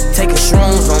guy. Taking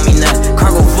shrooms on me now,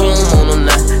 cargo boom on them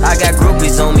now. I got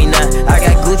groupies on me now, I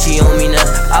got Gucci on me now.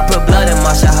 I put blood in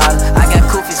my shahada, I got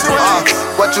koofies on me.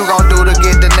 What you gon' do to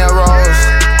get the Neros?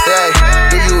 Yeah,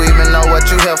 do you even know what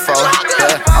you here for?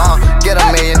 Yeah, get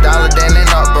 $1 million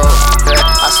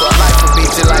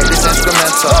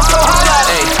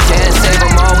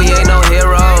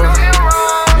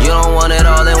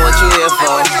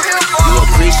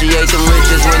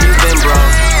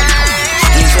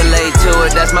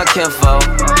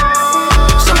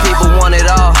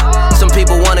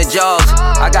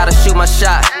gotta shoot my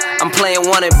shot. I'm playing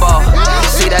wanted ball.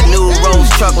 See that new Rolls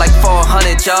truck like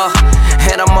 400, y'all.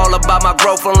 And I'm all about my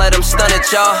growth, don't let them stun it,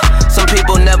 y'all. Some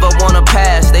people never wanna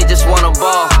pass, they just wanna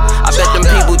ball. I bet them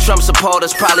people Trump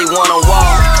supporters probably want a wall.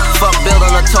 Fuck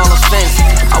building a taller fence,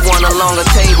 I want a longer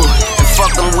table. And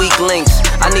fuck them weak links,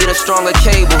 I need a stronger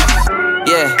cable.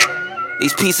 Yeah,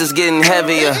 these pieces getting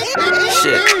heavier.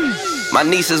 Shit, my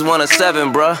nieces want a 7,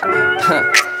 bruh.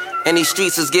 And these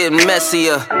streets is getting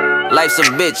messier. Life's a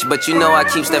bitch, but you know I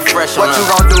keeps that fresh on. What you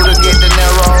gon' do to get the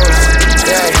Neros?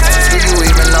 Yeah, do you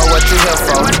even know what you here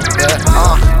for? Yeah,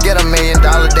 get $1 million,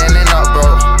 then end up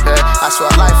broke. Yeah, I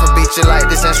swear life will beat you like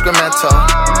this instrumental.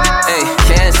 Hey,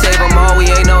 can't save them all,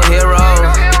 we ain't no hero.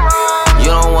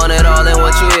 You don't want it all, then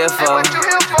what you here for?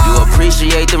 You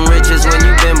appreciate them riches when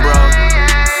you been broke.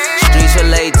 Streets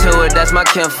relate to it, that's my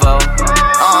kinfolk.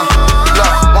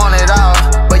 Look, want it all,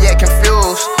 but yet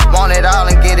confused. Want it all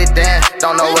and get it then,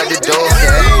 don't know what to do,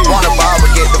 yeah. Want a ball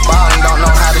but get the ball and don't know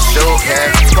how to shoot,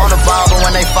 yeah. Want a ball but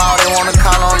when they fall they wanna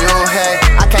call on you, hey.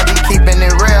 I can't be keeping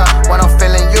it real when I'm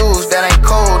feeling used, that ain't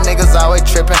cool. Niggas always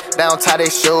tripping, they don't tie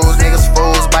their shoes. Niggas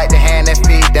fools, bite the hand that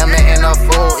feed them and end up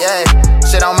fool, yeah.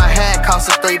 Shit on my hand costs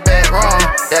a 3-bedroom,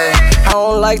 yeah. I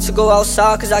don't like to go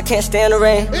outside cause I can't stand the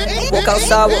rain. Walk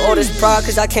outside with all this pride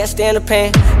cause I can't stand the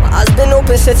pain. My eyes been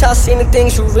open since I seen the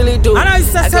things you really do.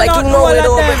 Act like you know it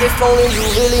all but if only you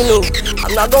really knew.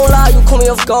 I'm not gonna lie, you caught me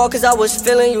off guard cause I was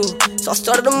feeling you. So I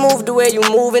started to move the way you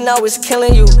move and now it's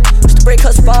killing you. Used to break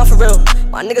her spine for real,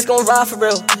 my niggas gon' ride for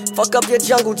real. Fuck up your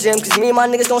jungle gym cause me and my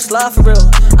niggas gon' slide for real.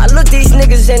 I look these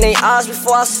niggas in their eyes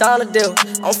before I sign a deal.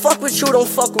 I don't fuck with you, don't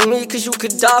fuck with me cause you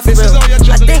could die for real.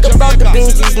 I think about the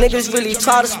beans these niggas really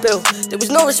try to spill. There was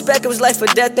no respect, it was life or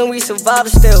death and we survived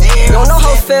it still. You don't know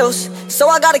how it feels, so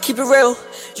I gotta keep it real.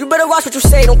 You better watch what you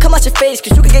say, don't come out your face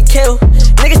cause you could get killed.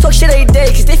 Niggas talk shit every day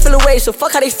cause they feel away, so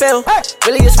fuck how they feel.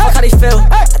 Really just fuck how they feel.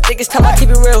 I think it's time I keep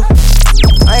it real.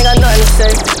 I ain't got nothing to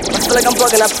say, I feel like I'm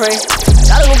bugging, I pray.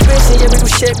 Got a little bitch and yeah we do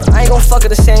shit, but I ain't gon' fuck her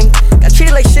the same. Got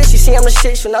treated like shit, she see I'm the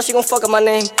shit, so now she gon' fuck up my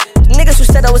name. The niggas who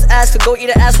said I was ass could go eat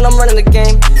an ass when I'm running the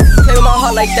game. Play with my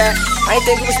heart like that, I ain't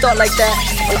think we would start like that.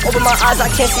 When I open my eyes I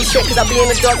can't see shit cause I be in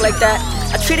the dark like that.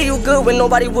 I treated you good when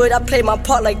nobody would, I played my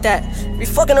part like that. Be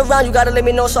fucking around, you gotta let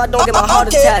me know so I don't get my heart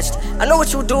attached. I know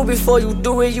what you do before you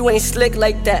do it, you ain't slick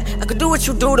like that. I could do what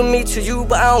you do to me to you,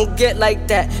 but I don't get like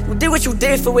that. You did what you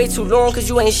did for way too long, cause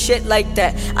you ain't shit like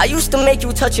that. I used to make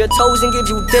you touch your toes and give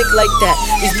you dick like that.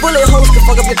 These bullet holes could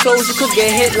fuck up your clothes, you could get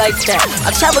hit like that.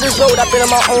 I travel this road, I've been on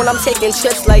my own, I'm taking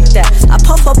trips like that. I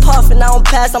puff and now I'm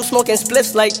past, I'm smoking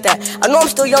spliffs like that. I know I'm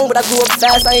still young, but I grew up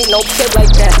fast, I ain't no kid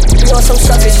like that. You on some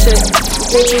sucker shit, you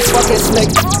think you fucking slick.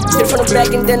 Hit from the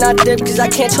back and then I dip, cause I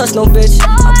can't trust no bitch.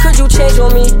 How could you change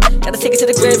on me? Gotta take it to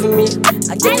the grave with me.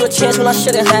 I gave you a chance when I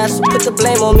shouldn't have, so put the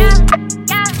blame on me.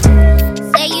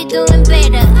 Say you doing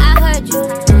better, I heard you.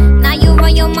 Now you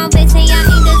run your mouth and say I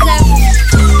ain't deserve it.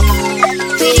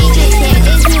 Pretty bitch,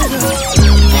 yeah, it's usual.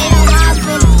 They don't mind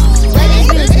feelings, but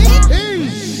it's usual.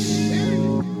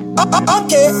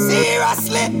 Okay,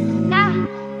 seriously.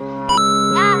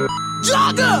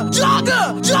 Jogger.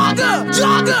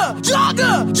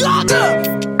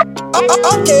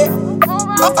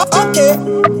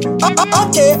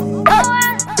 Okay.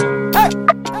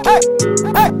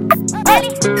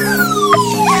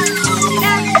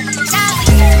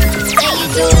 Say you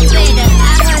doing better, I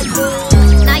heard you.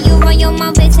 Now you run your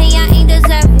mouth and say I ain't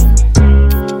deserving.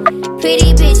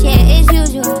 Pretty bitch, yeah, it's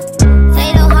usual. Say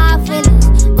no hard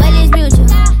feelings, but it's mutual.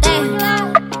 Damn,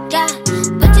 yeah,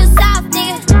 but you soft,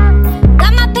 nigga.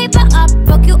 Got my paper up,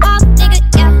 broke you off, nigga,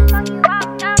 yeah.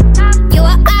 You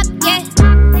a up, yeah.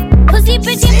 Pussy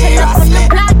bitch, you pull up on the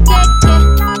block, yeah, yeah.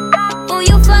 Who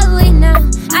you fuck with now?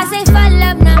 I say fuck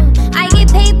love now. I get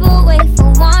paper away for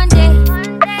one day.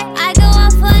 I go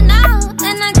off for now,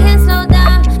 and I can't slow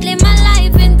down. Live my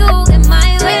life and do it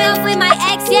my way. Break up with my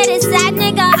ex, yeah, this sad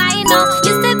nigga, I know.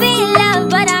 Used to be in love,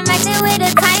 but I'm acting where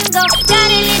the time go. Got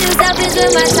a little selfish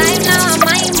with my time, now I'm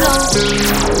mind blown.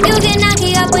 You can knock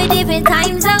it up with different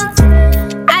time zones.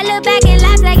 I look back and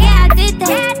laugh like, yeah, I did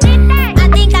that. I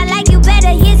think I like you better,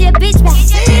 here's your bitch back.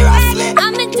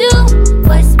 I'ma do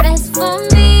what's best for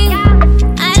me.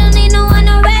 I don't need no one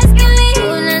to rescue me.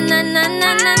 Ooh, na.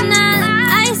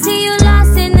 I see you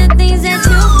lost in the things that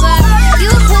you buy.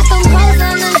 You put them hoes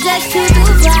on the jet to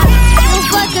Dubai. You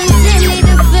fucking silly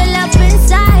to fill up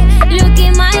inside. Look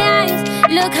in my eyes,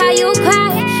 look how you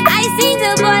cry. I seen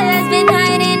the boy that's been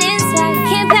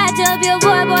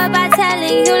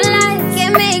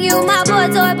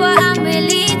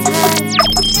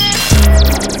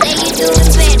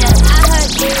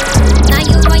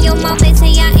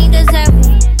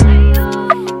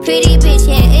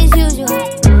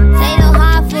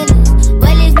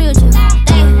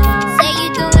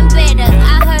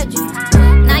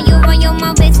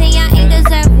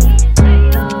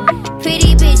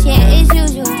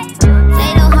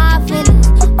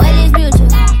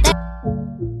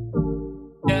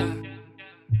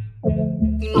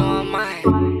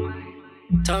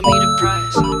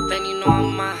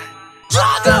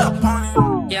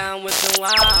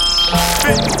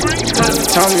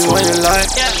Tell me what you like.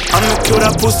 I'ma kill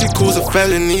that pussy, cause a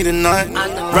felony tonight.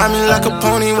 Ride me like a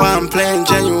pony while I'm playing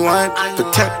genuine.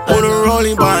 Protect with a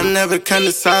rolling, but I never can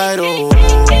decide.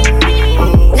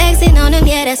 Flexing on them,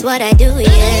 yeah, that's what I do,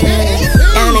 yeah.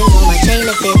 Diamonds on my chain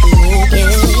to fit the mood,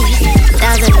 yeah.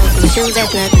 1,000 on some shoes,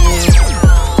 that's nothing new.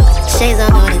 Shades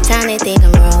on all the time, they think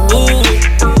I'm rude.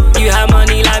 Ooh, you have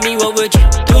money like me, what would you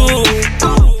do?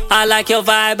 I like your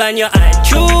vibe and your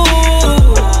attitude.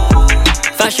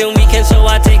 Fashion weekend, so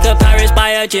I take a Paris by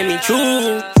a Jimmy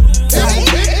Choo.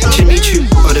 Jimmy Choo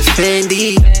or the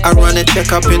Fendi. I run a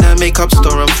check up in a makeup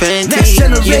store, I'm Fendi.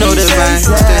 You know the vibes,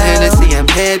 the Hennessy and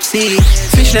Pepsi.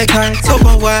 Fish like high, top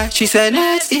and wide, she said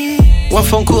nasty. One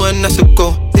phone call and that's a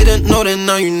go. Didn't know, then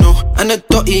now you know. And a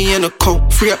dotty and a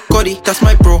coat. Free up Gotti, that's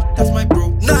my bro.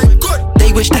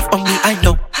 They wish death on me, I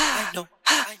know.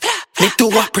 Make the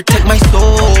walk, protect my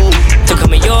soul. To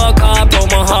come in your car, bro,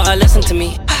 my heart, listen to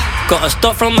me. Got a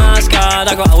stop from my squad,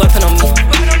 I got a weapon on me.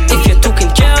 If you're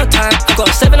talking jail time, I got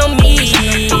a 7 on me.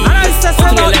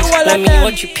 Open your legs, let me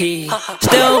watch you pee.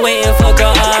 Still waiting for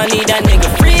girl, I need that nigga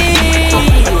free.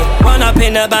 Run up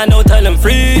in the band, no tell him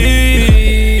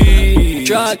free.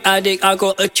 Drug addict, I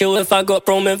got a chill if I got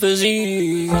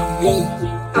promethazine.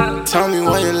 Tell me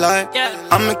what you like.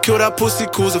 I'ma kill that pussy,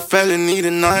 cause a felony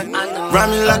tonight. Ride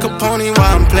me like a pony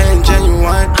while I'm playing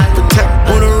genuine. Protect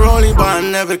with a rolling, but I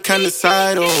never can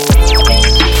decide.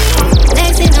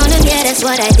 Flexing on them, yeah, that's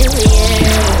what I do,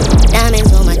 yeah.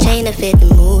 Diamonds on my chain to fit the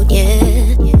mood,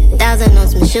 yeah. 1,000 on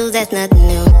some shoes, that's nothing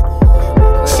new.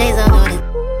 Shades on all the.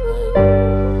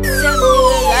 Tell me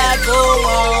what I go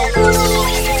wrong.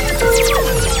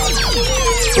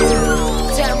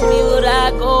 Tell me what I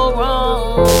go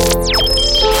wrong.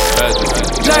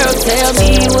 Girl, tell me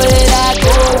where did I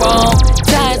go wrong?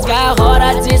 Times got hard,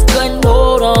 I just couldn't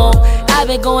hold on. I've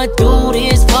been going through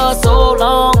this for so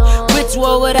long. Which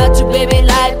world without you, baby,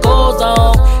 life goes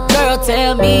on. Girl,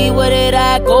 tell me where did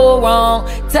I go wrong?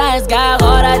 Times got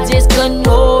hard, I just couldn't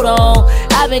hold on.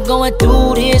 I've been going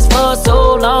through this for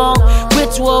so long.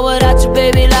 Which world without you,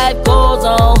 baby, life goes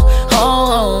on.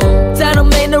 Time to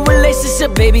make no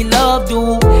relationship, baby, love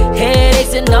do.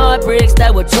 Headaches and heartbreaks,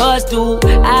 that what trust do.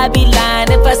 I'd be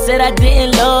lying if I said I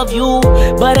didn't love you.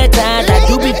 But at times I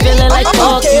do be feeling like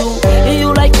fuck you. And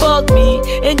you like fuck me,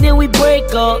 and then we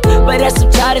break up. But that's some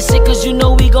childish shit, cause you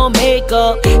know we gon' make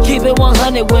up. Keep it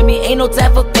 100 with me, ain't no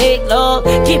time for fake love.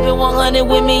 Keep it 100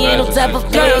 with me, ain't no time for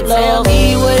fake love. Tell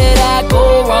me where did I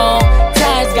go wrong?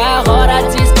 Times got hard, I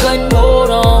just couldn't hold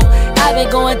on. I've been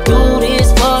going through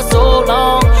this for so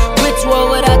long. Which world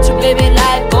without you, baby,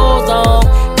 life goes on.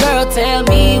 Girl, tell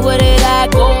me where did I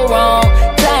go wrong?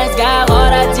 Times got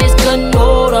hard, I just couldn't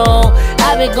hold on.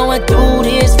 I've been going through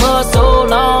this for so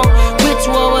long. Which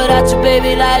world without you,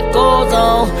 baby, life goes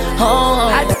on.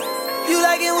 You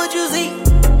like it what you see?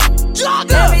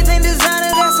 Everything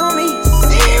designer, that's on me.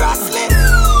 Seriously,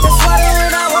 that's why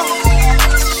when I walk,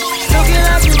 looking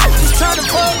at you, just tryna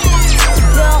fuck.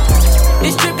 Yeah,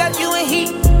 this trip got you in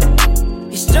heat.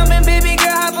 It's jumping, baby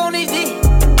girl, hop on this D.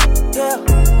 Yeah,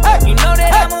 you know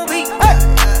that I'm on beat.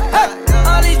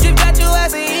 All these trips got you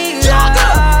as a eagle.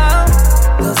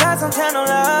 Cause I some kind of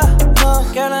love.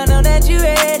 Girl, I know that you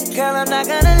ready. Girl, I'm not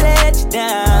gonna let you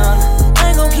down. I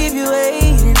ain't gon' keep you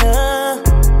waiting up.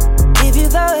 If you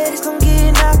thought it's gon'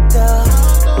 get knocked off,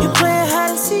 you playing hide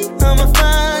and seek, I'ma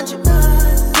find you.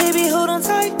 Baby, hold on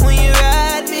tight when you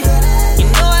ride me. You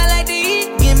know I like to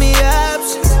eat, give me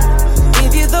options.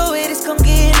 If you throw it, it's gon'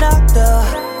 get knocked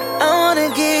off. I wanna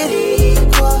get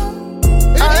equal.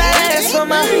 All I ask for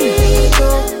my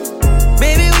ego.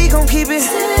 Baby, we gon' keep it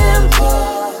simple.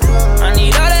 I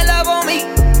need all that love on me.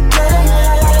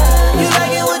 You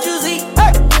like it what you see?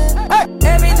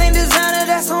 Everything designer,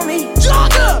 that's on me.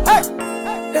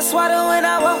 That's why when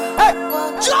I walk,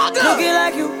 looking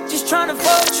like you, just tryna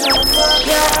fuck.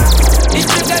 Yeah, this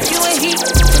trip got you in heat.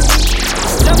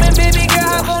 Jumping, baby girl,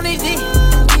 hop on this D.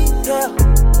 Yeah,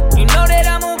 you know that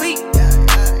I'm on beat.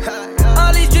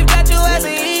 All these trips got you as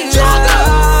a eagle.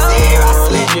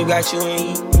 All these trips got you in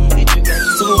heat.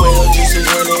 Super whale juices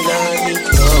running down me.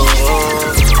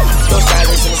 No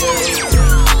silence in the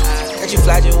got you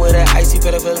flogging with an icy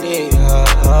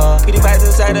pedophilia. Pretty vibes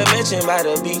inside the mansion by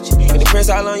the beach. With the prints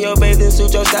all on your bathing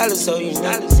suit, your stylist so you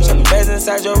know. Some beds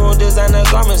inside your room, designer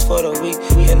garments for the week.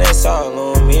 And that's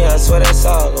all on me, I swear that's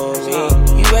all on me.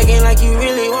 You acting like you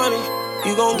really want it,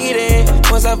 you gon' get it.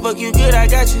 Once I fuck you good, I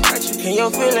got you. In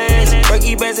your feelings,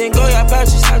 Berkey bands and Goya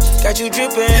pouches. Got you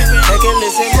dripping, take a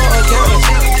listen, more accounting.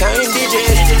 Counting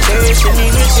digits, cherish and need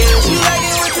riches. You like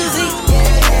it what you see?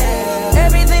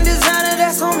 Everything designer,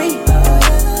 that's on me.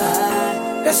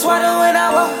 That's why when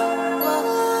I walk,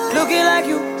 Looking like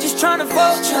you, just tryna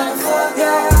fuck,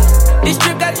 yeah. This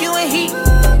trip got you in heat.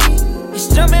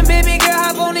 It's jumping, baby girl,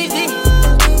 hop on this D.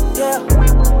 Yeah,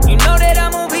 you know that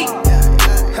I'm on beat.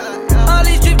 All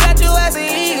these trips got you as a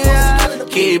heat, yeah.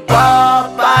 Keep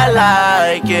up, I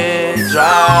like it.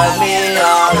 Drive me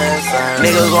all insane.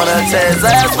 Niggas wanna test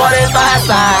us, what if I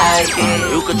like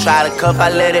it? You could try to cuff, I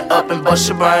let it up and bust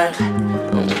your brain.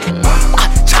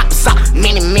 Chop this up,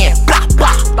 mini man, blah,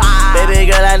 blah, blah.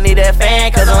 Baby girl, I need that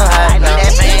fan, cause I'm hot now.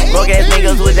 Broke ass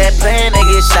niggas with that plan, they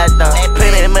get shot down.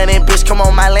 Plenty of money, bitch, come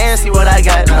on my land, see what I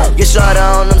got. Get shorter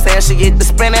on them, saying she get to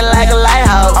spinning like a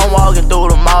lighthouse. I'm walking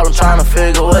through the mall, I'm trying to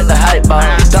figure what the hype about.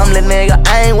 Dumb little nigga,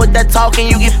 I ain't with that talking,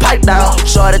 you get piped down.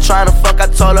 Shorty trying to fuck, I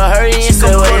told her hurry and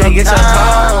said, wait and get your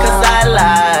tongue, cause I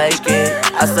like it.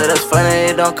 I said, that's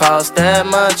funny, it don't cost that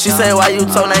much. She said, why you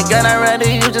told that gun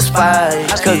already, you just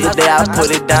fight. Cause the day I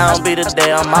put it down, be the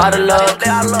day I'm out of luck.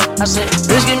 I said,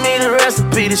 bitch, give me the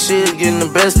recipe, this shit getting the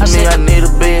best of me. I need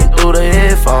a bed through the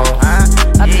headphones.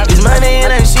 This money, it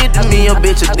ain't shit to me, your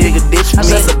bitch a dig a ditch for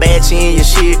me. It's a bad in your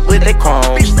shit with that chrome.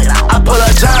 I pull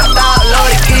up, jumped out,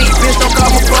 loaded key. Bitch, don't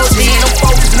call me proceed, no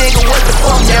focus, nigga, what the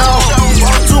fuck they on?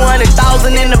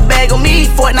 200,000 in the bag of me,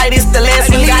 Fortnite is the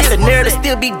last release. Got the nerve to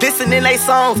still be dissing in they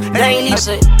songs, they ain't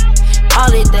even. All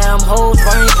these damn hoes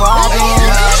bring problems.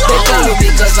 They come with me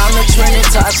cause I'm the trending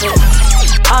toxic.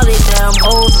 All these damn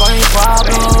hoes bring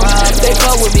problems. They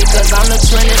come with me cause I'm the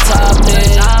trending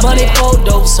topic. Money for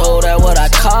dope, so that's what I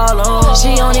call them.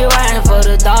 She only riding for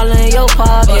the dollar in your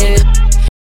pocket.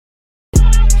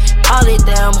 All these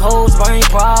damn hoes bring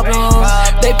problems.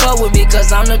 They fuck with me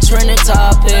cause I'm the trending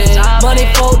topic. Money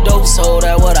for dope, so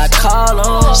that's what I call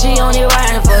them. She only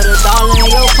riding for the dollar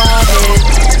in your pocket.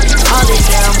 All these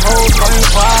damn hoes bring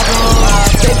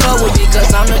problems. They fuck with me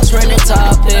cause I'm the trending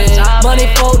topic. Money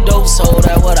for dope, so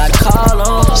that's what I call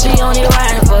them. She only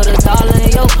riding for the dollar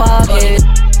in your pocket.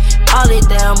 All these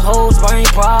damn hoes bring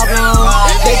problems.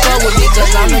 They fuck with me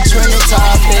cause I'm the trending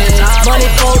topic. Money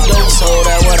for dope, so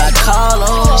that's what I call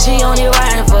them. She only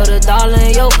riding for the dollar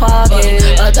in your pocket.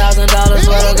 $1,000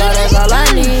 for the God, that's all I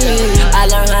need. I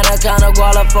learned how to count a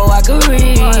guala before I could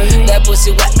read. That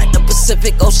pussy wet like the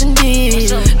Pacific Ocean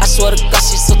deep. I swear to God,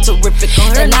 she's so terrific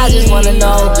on her. And I just wanna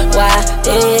know why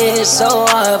it's so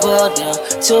hard for them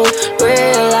to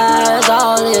realize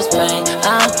all this pain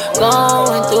I'm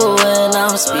going through when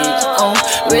I'm speaking on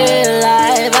real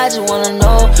life. I just wanna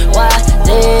know why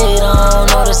they don't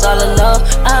notice all the love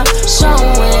I'm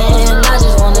showing. I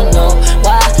just wanna know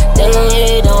why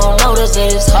they don't notice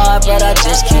that it's hard, but I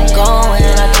just keep going.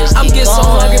 I'm getting so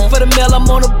hungry for the mail, I'm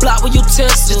on the block with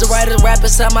utensils. Just to write a rap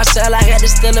inside my cell, I had to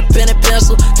steal a pen and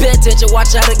pencil. Pay attention,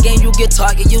 watch out again, you get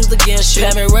target used against you.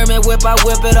 Pammy Remy whip, I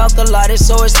whip it off the lot, it's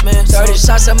so expensive. 30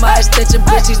 shots at my extension,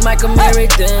 bitch, he's Michael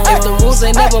Meriden. If the rules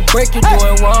ain't never break, you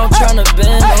doing wrong, tryna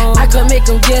bend on. I could make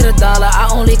them get $1, I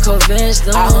only convince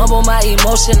them. I humble my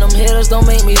emotion, them hitters don't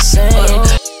make me sing.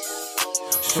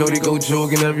 Shorty go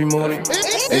jogging every morning,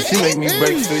 and she make me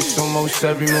breakfast almost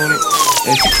every morning.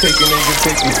 And she taking nigga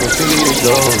pictures before she need to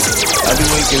go. I be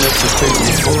waking up to pick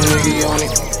before a nigga on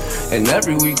it. And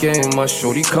every weekend my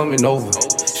shorty coming over.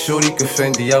 Shorty can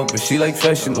Fendi out, but she like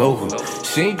fashion over.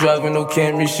 She ain't driving no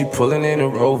Camry, she pulling in a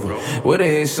Rover. With her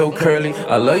hair so curly,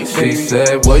 I like baby. She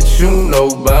said, what you know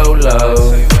about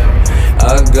love?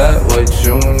 I got what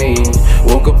you need.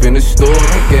 Woke up in the store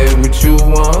and get what you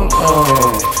want.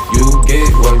 You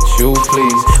get what you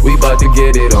please. We bout to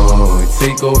get it on.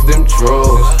 Take off them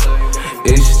drawers.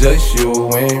 It's just you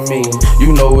and me.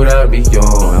 You know what I be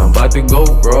on. I'm about to go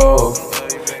broke,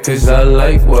 cause I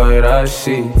like what I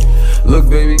see. Look,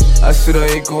 baby, I said I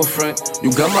ain't gon' front.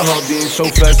 You got my heart beating so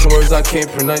fast, the words I can't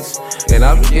pronounce. And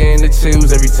I be getting the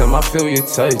chills every time I feel your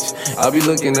touch. I be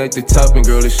looking at the top and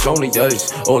girl, it's only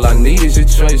us. All I need is your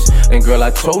choice. And girl,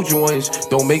 I told you once,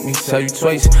 don't make me tell you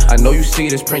twice. I know you see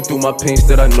this print through my pants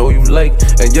that I know you like.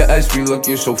 And your ass be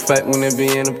looking so fat when it be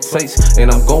in them tights.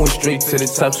 And I'm going straight to the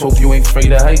top, so hope you ain't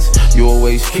afraid of heights. You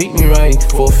always keep me right,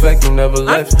 for a fact you never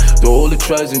left. Through all the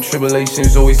trials and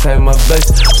tribulations, always had my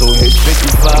best. So here's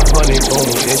 5,500. Don't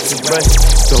get your breath.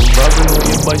 Don't rubbing on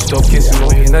your butt, start kissing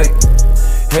on your neck.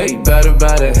 Hey, batter,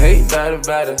 hey,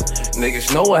 batter.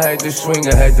 Niggas know I had to swing,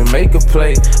 I had to make a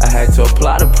play. I had to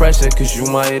apply the pressure, cause you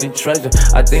my hidden treasure.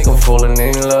 I think I'm falling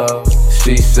in love.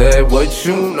 She said, what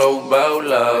you know about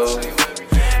love?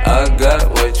 I got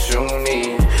what you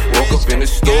need. Woke up in the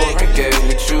store and get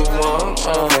what you want.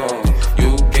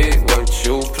 You get what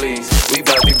you please. We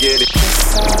bout to get it.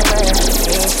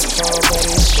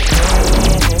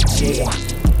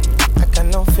 I got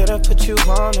no fear to put you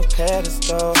on a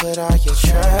pedestal, but are you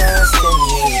trusting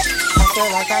me? I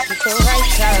feel like I picked the right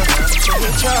time to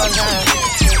hit your line.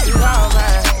 You all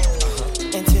mine.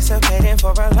 Anticipating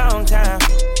for a long time.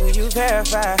 Will you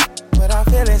verify what I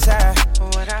feel inside?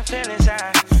 What I feel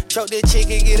inside. Choke the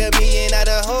chicken, get $1 million out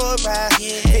of whole ride.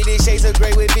 Hit the shades of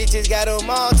gray with bitches, got them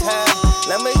all tied.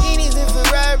 Lamborghinis and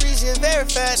Ferraris, you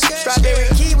verified. Strawberry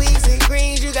kiwis and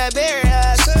greens, you got berry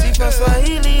eyes. She from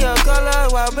Swahili, her color,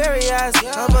 wild berry eyes.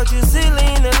 How about you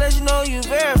Celine to let you know you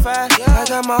verified? I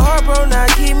got my heart broke, now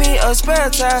keep me a spare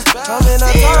tire. I'm in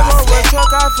a Tomo, but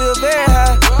truck, I feel very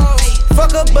high.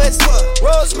 Fuck a bus,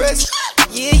 Rolls Royce.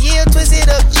 Yeah, yeah, twist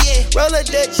it up, yeah. Roll a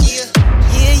Dutch, yeah.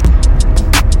 Yeah.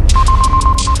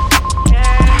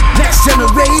 Next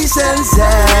generation's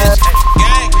up.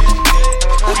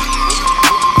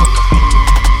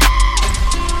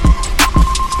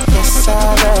 Yes, I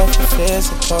love the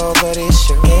physical, but it's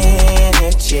your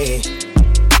energy.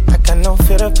 I got no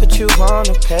fear to put you on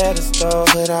a pedestal,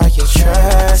 but all your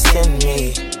trust in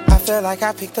me. I feel like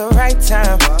I picked the right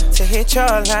time to hit your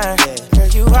line. Girl,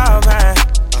 you all mine.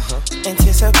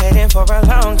 Anticipating for a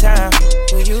long time.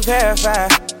 Will you verify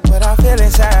what I feel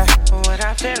inside? What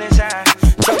I feel inside.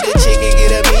 Choke the chicken,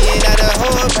 get $1 million out of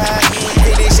whole ride.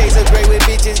 Hit the shades of gray with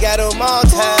bitches, got them all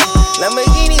tied.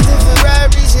 Lamborghinis and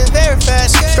Ferraris, you verified.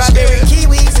 Strawberry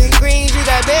kiwis and greens, you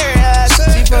got berry eyes.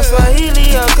 She from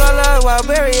Swahili, her color, wild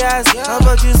berry eyes. How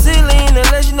about you Celine to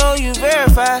let you know you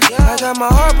verified? I got my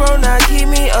heart broke, now keep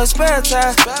me a spare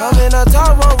tire. I'm in a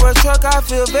Tomo, truck, I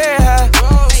feel very high.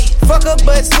 Fuck a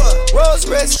bus, Rolls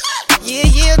Royce. Yeah,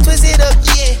 yeah, twist it up,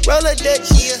 yeah. Roll a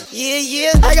Dutch, yeah. Yeah,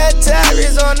 yeah. I got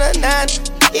tires on the 9.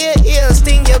 Yeah, yeah.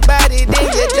 Sting your body, then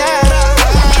you die.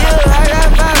 Yeah, I got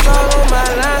vibes all on my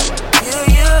line. Yeah,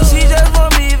 yeah. She just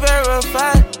won't be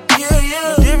verified. Yeah,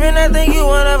 yeah. Different, I think you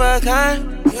one of a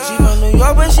kind. She from New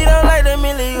York, but she don't like the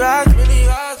Millie Rock.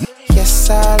 Yes,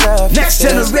 I love Next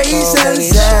generation's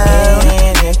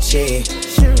energy.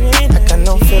 I got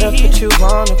no fear to put you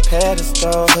on a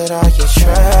pedestal, but all your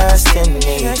trust in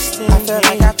me. I feel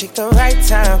like I picked the right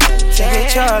time to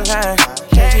hit your line.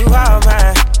 Yeah, you all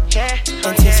mine.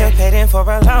 Anticipating for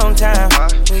a long time.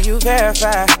 Will you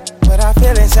verify what I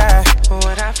feel inside?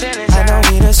 What I feel inside. I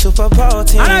don't need a Super Bowl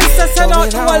team. I used to send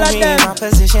out to all of them. My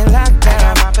position locked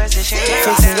down.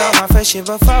 Fixing all my first shit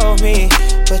before me,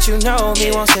 but you know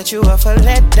me won't set you up for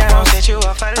letdown.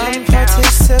 I'm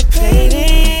participating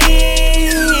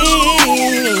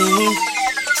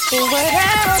in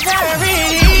whatever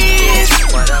it is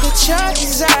that you're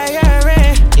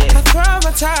desiring. I throw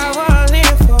my towel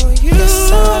in for you.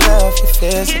 Yes, I love your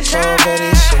physical, but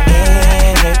it's your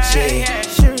energy.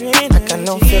 I got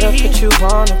no fear to put you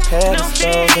on a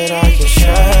pedestal, but all your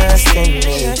trust in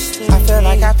me. I feel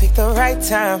like I picked the right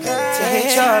time to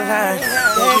hit your line.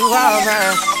 Yeah, you all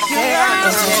mine.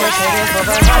 Anticipating for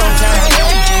a long time.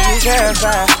 You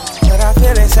verify what I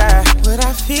feel inside, what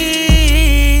I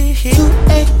feel. 2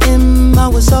 a.m. I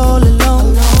was all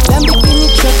alone. Lamborghini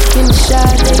truck in the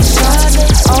Sade.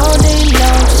 All day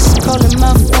long, just calling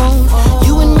my phone.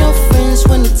 You and your friends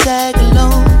wanna tag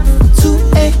along. 2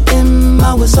 a.m.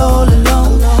 I was all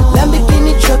alone.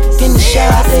 Lamborghini truck in the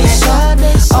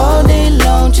Sade. All day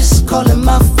long, just calling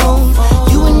my phone.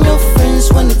 You and your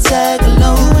friends wanna tag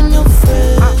along. You and your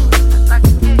friends.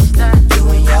 You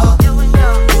and your. You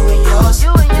and yours.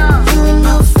 You and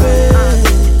your friends.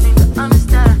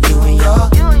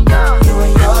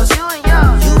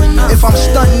 If I'm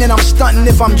stunting, then I'm stunting.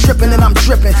 If I'm dripping, then I'm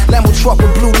dripping. Lambo truck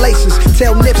with blue laces.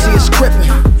 Tell Nipsey it's crippin'.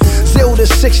 0 to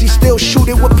 60, still shoot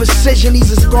it with precision.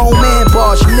 These is grown man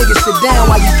bars. You niggas sit down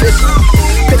while you pissing.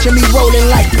 Picture me rolling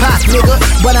like Pac, nigga.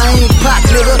 But I ain't Pac,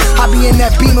 nigga. I be in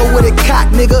that Beamer with a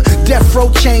cock, nigga. Death row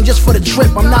chain just for the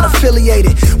drip. I'm not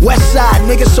affiliated. West side,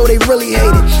 nigga, so they really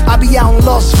hate it. I be out in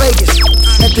Las Vegas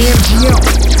at the MGM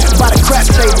by the crap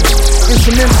tables in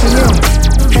some MCM.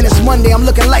 And it's Monday, I'm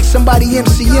looking like somebody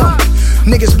MCM.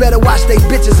 Niggas better watch they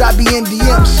bitches, I be in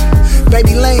DMs.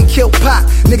 Baby Lane killed Pop,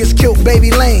 niggas killed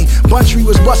Baby Lane. Buntry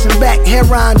was busting back,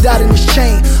 heroin died in his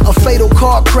chain. A fatal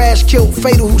car crash killed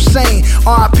Fatal Hussein.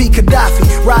 R.I.P.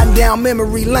 Gaddafi, riding down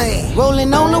memory lane.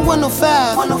 Rolling on the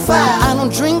 105. I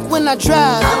don't drink when I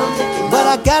drive, but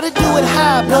I gotta do it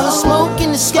high. Blow the smoke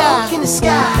in the sky.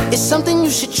 It's something you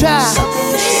should try.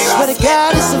 Swear to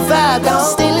God, it's a vibe. Got the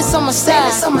stainless on my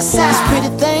side. This pretty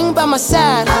thing by my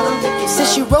side.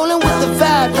 Says she rolling with the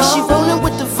vibe. Yeah, she rolling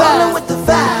with the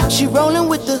vibe. She rolling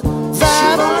with the vibe.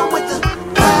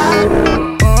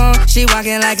 She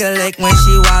walking like a lake when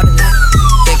she wobbling.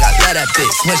 Think I love that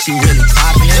bitch when she really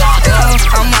popping it.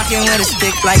 I'm walking with a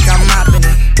stick like I'm mopping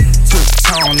it. 2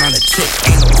 Two-tone on the chick,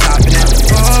 ain't no topping it.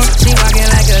 She walking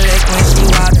like a lick when she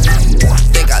wobbling.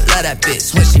 Think I love that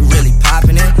bitch when she really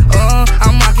popping it.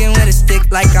 I'm walking with a stick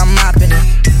like I'm mopping it.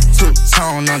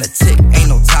 Two-tone on the tick,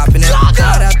 ain't no topping it.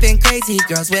 Caught up in crazy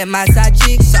girls with my side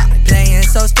chicks. Playing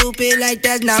so stupid like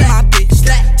that's not my bitch.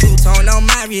 Two-tone on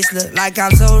my wrist, look like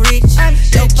I'm so rich.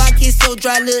 Your pocket so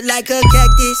dry, look like a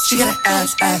cactus. She got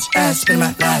an ass, spend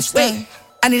my last week.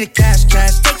 I need a cash,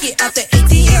 take it out the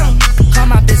ATM. Call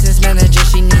my business manager,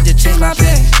 she need to change my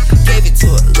plan. Gave it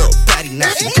to a little baddie, now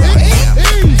she going ham.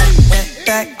 Went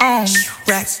back on,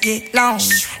 racks get long.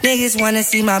 Niggas wanna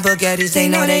see my Bugattis, they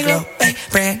know they glow.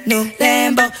 Brand new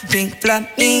Lambo, pink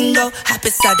flamingo. Hop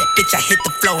inside that bitch, I hit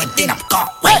the floor and then I'm gone.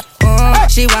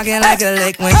 She walking like a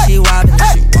lick when she wobbling.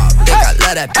 Think I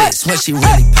love that bitch when she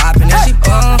really popping it.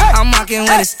 I'm walking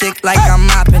with a stick like I'm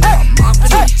mopping it.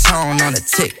 Two-tone on the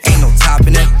tick, ain't no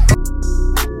topping it.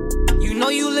 You know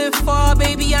you live far,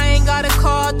 baby, I ain't got a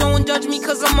car. Don't judge me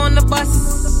cause I'm on the bus.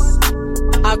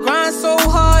 I grind so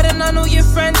hard and I know your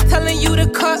friends telling you to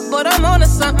cut, but I'm on to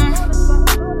something.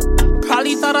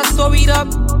 Probably thought I storied up.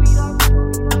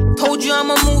 Told you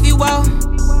I'ma move you out.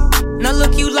 Now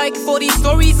look, you like 40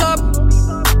 stories up.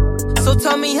 So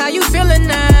tell me how you feeling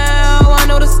now. I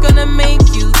know this gonna make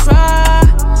you cry.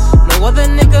 No other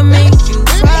nigga make you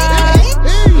cry.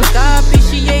 Look, I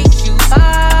appreciate you,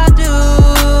 I do.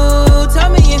 Tell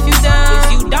me if you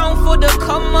down. Is you down for the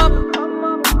come up?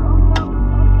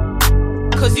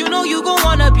 Cause you know you gon'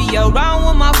 wanna be around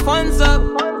when my funds up.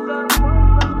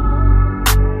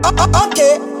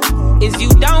 Okay. Is you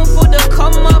down for the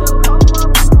come up?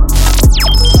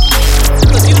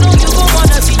 Cause you know you gon'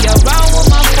 wanna be around when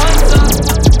my funds up.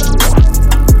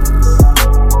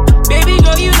 Baby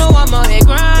girl, you know I'm out here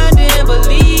grinding,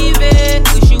 believe it.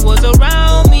 Wish you was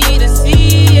around me to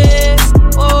see it.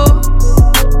 Oh,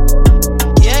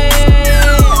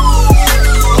 yeah.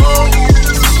 Oh.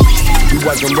 You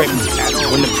wasn't with me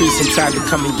when the precinct tried to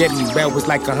come and get me. Bell was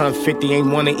like 150,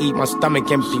 ain't wanna eat, my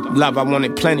stomach empty. Love, I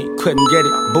wanted plenty, couldn't get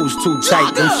it. Boots too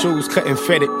tight, them shoes couldn't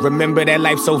fit it. Remember that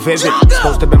life so vivid.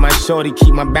 Supposed to be my shorty,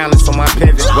 keep my balance on my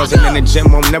pivot. Wasn't in the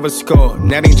gym, won't never score.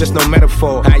 That ain't just no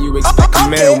metaphor. How you expect a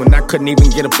meal when I couldn't even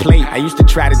get a plate? I used to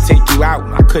try to take you out,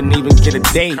 I couldn't even get a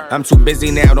date. I'm too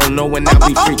busy now, don't know when I'll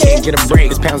be free, can't get a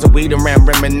break. There's pounds of weed around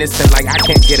reminiscing like I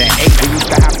can't get an 8. We used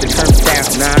to have to turn down,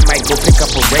 now I might go pick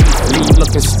up a raise. Leave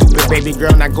looking stupid, baby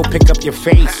girl, now go pick up your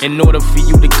face. In order for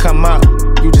you to come up,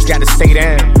 you just gotta stay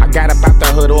down. I got up out the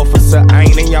hood, officer, I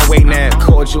ain't in your way now.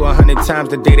 Called you 100 times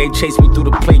the day they chased me through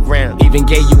the playground. Even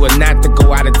gave you a knot to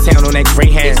go out of town on that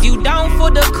Greyhound. Is you down for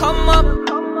the come up?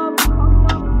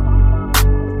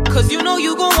 Cause you know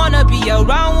you gon' wanna be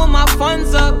around when my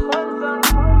funds up.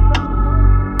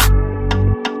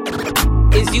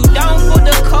 Is you down for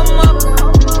the come up?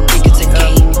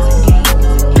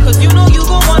 Cause you know you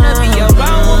gon' wanna be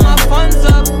around when my funds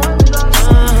up.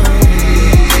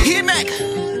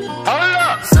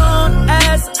 Soon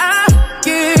as I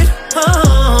get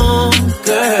home,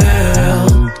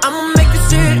 girl, I'ma make this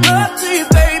shit up to you,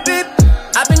 baby.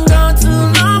 I've been gone too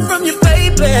long from you,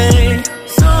 baby.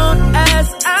 Soon as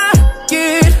I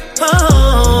get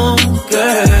home,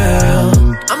 girl,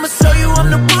 I'ma show you I'm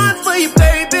the one for you,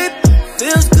 baby.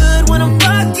 Feels good when I'm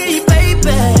fucking you,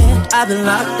 baby. I've been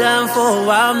locked down for a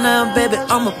while now, baby.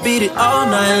 I'ma beat it all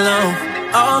night long.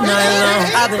 All night long,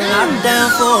 I've been locked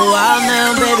down for a while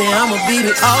now, baby. I'ma beat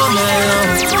it all night long,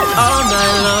 all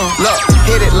night long. Look,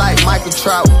 hit it like Michael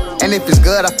Trout, and if it's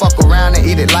good, I fuck around and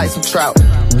eat it like some trout.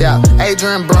 Yeah,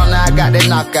 Adrian Brown, now I got that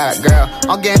knockout, girl.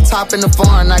 I'm getting top in the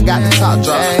foreign, I got the top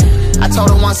drop. I told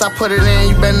her once I put it in,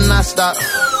 you better not stop.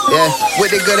 Yeah,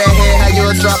 with the good at head, how you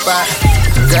a drop out?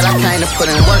 Girl, I came to put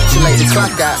in work, too late to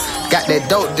clock out. Got that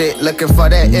dope dick, looking for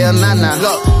that ill nana.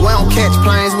 Look, we don't catch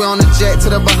planes, we on the jet to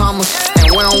the Bahamas.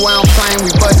 And we don't plane,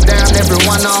 we bust down every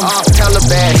one on. Hella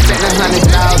bad, spending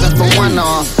 100,000 for one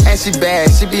on. And she bad,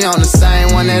 she be on the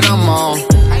same one that I'm on.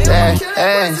 Yeah,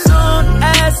 yeah. Soon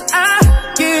as I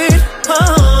get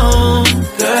home,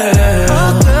 girl,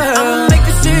 I'ma make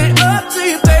this shit up to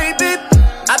you, baby.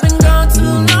 I've been gone too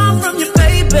long from you,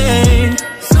 baby.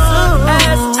 Soon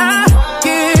as I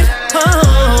get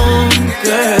home,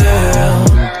 girl,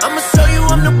 I'ma show you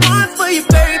I'm the one for you,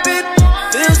 baby.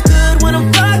 Feels good when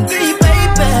I'm fucking you,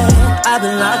 baby. I've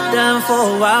been locked down for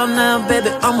a while now, baby.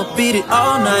 I'ma beat it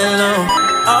all night long,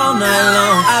 all night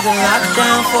long. I've been locked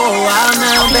down for a while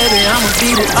now, baby. I'ma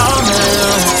beat it all night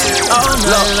long, all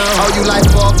night long. Oh, you like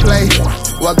foreplay?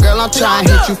 Well, girl, I'm trying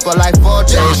to hit you for like 4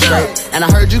 days straight. And I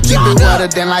heard you keep it wetter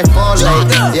than like 4 late.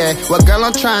 Yeah, well, girl,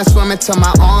 I'm trying to swim until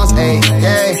my arms ache.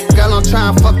 Yeah, girl, I'm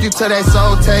trying to fuck you till they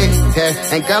soul take. Yeah,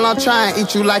 and girl, I'm trying to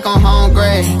eat you like I'm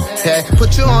hungry. Yeah,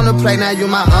 put you on the plate, now you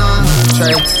my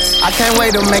entree. I can't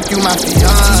wait to make you my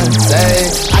fiance.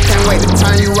 I can't wait to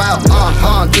turn you out,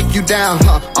 kick you down,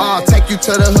 take you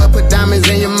to the hood, put diamonds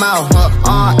in your mouth,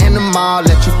 in the mall,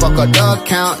 let you fuck a dog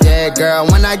count. Yeah, girl,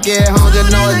 when I get home, just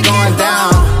know it's going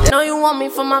down. You know you want me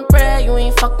for my bread, you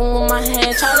ain't fucking with my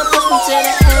head. Try to push me to the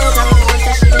edge, I don't want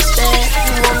that shit instead.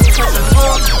 You want me cause I'm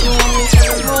more, you want me cause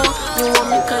I'm more. You want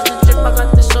me cause the drip, I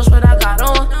got the sauce, what I got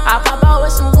on. I pop out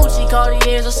with some Gucci,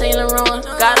 Cartiers or Saint Laurent.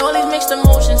 Got all these mixed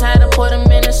emotions, had to put them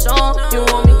in a song. You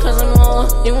want me cause I'm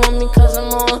on, you want me cause I'm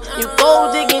on. You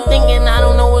go digging, thinking I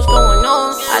don't know what's going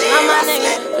on. I love my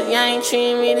nigga, but y'all ain't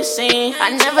treating me the same.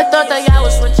 I never thought that y'all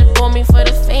would switch up on me for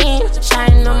the fame.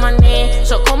 Shining on my name,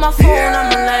 so call my phone,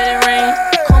 I'ma let it ring.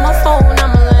 Call my phone,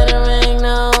 I'ma let it ring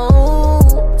now.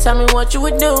 Tell me what you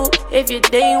would do if your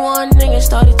day one nigga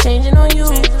started changing on you.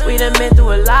 We done been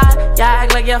through a lot, y'all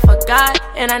act like y'all forgot.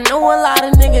 And I know a lot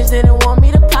of niggas didn't want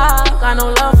me to pop. Got no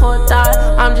love for a thought,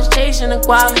 I'm just chasing the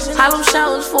guap. Hollow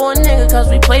showers for a nigga cause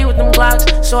we play with them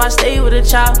Glocks. So I stay with a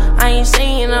chop, I ain't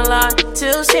saying a lot.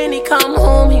 Till Sandy come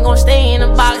home, he gon' stay in the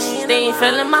box. They ain't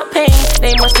feeling my pain,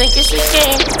 they must think it's a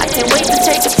game. I can't wait to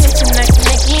take a picture next to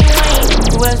Nicki and Wayne.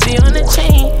 USB on the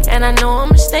chain, and I know I'm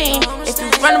a stain. If you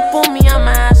run up on me,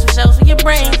 I'ma have some cells for your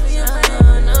brain.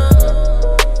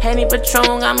 Henny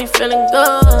Patron got me feeling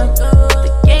good.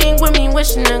 The gang with me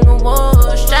wishing nigga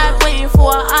would. Strap waiting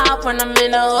for a hop when I'm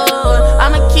in the hood.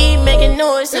 I'ma keep making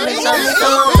noise till it's on the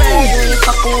door. You ain't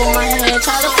fucking with my hand,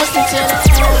 try to push me to the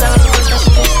edge. I don't want that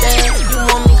shit instead. You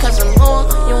want me cause I'm on,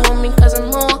 you want me cause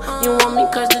I'm on. You want me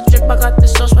cause the drip, I got the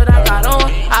sauce, what I got on.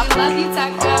 I love you,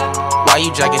 Why you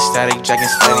jacking steady till we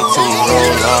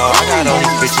roll up? I got all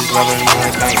these bitches loving me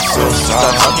like I ain't so soft.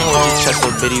 Stop talking with your chest,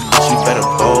 little bitty bitch, you better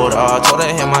fold up. Told her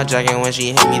hit my jacket when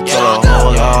she hit me through the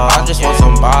hole, y'all. I just want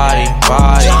somebody,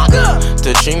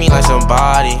 to treat me like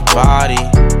somebody,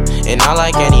 and not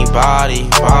like anybody,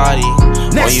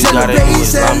 All you gotta do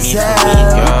is love me for me,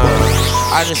 girl.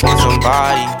 I just want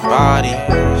somebody,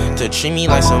 to treat me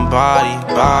like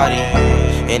somebody,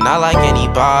 and not like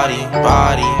anybody,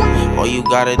 All you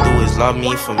gotta do is love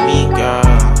me for me, girl.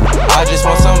 I just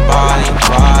want somebody,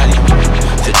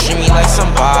 to treat me like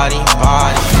somebody,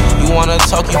 You wanna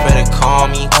talk, you better call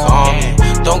me.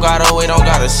 Don't gotta wait, don't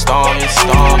gotta storm me.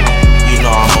 You know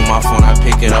I'm on my phone, I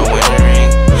pick it up when it ring.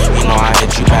 You know I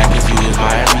hit you back if you was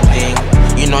my everything.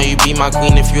 You know you be my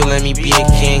queen if you let me be a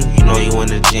king. You know you in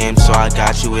the gym, so I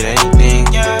got you with anything.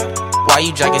 Why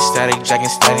you jacking steady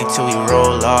till we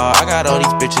roll up? I got all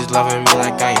these bitches loving me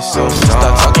like I ain't so soft.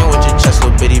 Stop talking with your chest,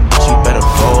 little bitty bitch, you better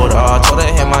fold up. Told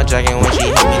her hit my jacket when she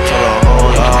hit me to the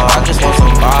hole up. I just want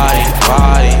somebody,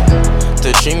 to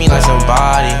treat me like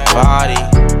somebody,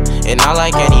 and not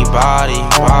like anybody,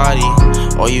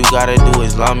 All you gotta do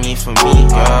is love me for me,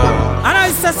 girl. And I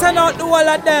used to send out the wall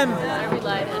of them.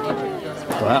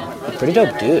 Wow, pretty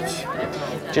dope dudes.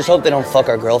 Just hope they don't fuck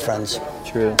our girlfriends.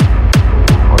 True.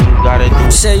 You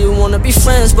say you wanna be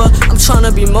friends, but I'm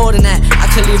tryna be more than that. I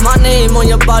could leave my name on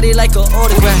your body like an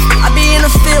autograph. I be in the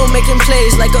field making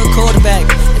plays like a quarterback.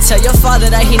 And tell your father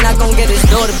that he not gon' get his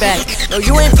daughter back. No,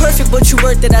 you ain't perfect, but you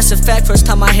worth it, that's a fact. First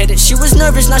time I hit it, she was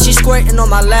nervous, now she squirting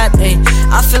on my lap, ayy.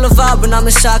 I feel a vibe when I'm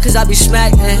inside, cause I be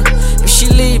smacked, ayy. If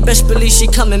she leave, best believe she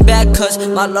coming back, cause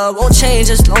my love won't change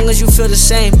as long as you feel the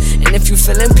same. And if you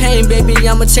feeling pain, baby,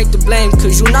 I'ma take the blame.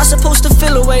 Cause you not supposed to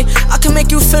feel away, I can make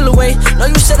you feel away. No,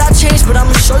 you said I changed, but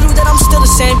I'ma show you that I'm still the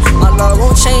same. My love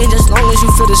won't change as long as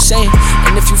you feel the same.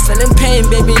 And if you feeling pain,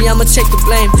 baby, I'ma take the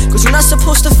blame. Cause you're not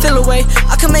supposed to feel away,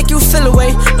 I can make you feel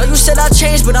away. No, you said I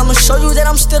changed, but I'ma show you that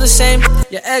I'm still the same.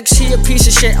 Your ex, he a piece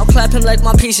of shit, I'll clap him like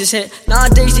my pieces hit.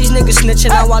 Nowadays these niggas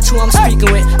snitching, I watch who I'm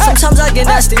speaking with. Sometimes I get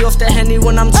nasty off the Henny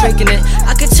when I'm drinking it.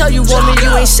 I can tell you want me,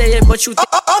 you ain't say it, but you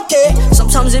okay.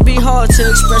 Sometimes it be hard to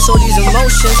express all these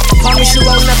emotions. Promise you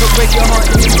I'll never break your heart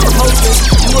and leave you hopeless.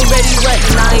 You already wet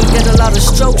and I ain't get a lot of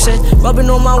strokes in. Rubbing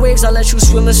on my waves, I let you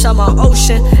swim inside my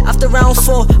ocean. After round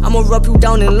 4, I'ma rub you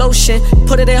down in lotion.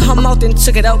 Put it in her mouth and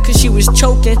took it out cause she was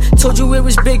choking. Told you it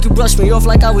was big, you brushed me off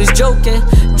like I was joking.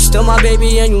 You still my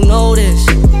baby and you know this.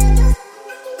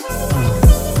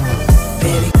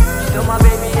 Baby, still my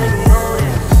baby and you know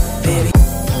this. Baby,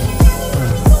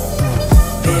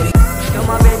 baby, still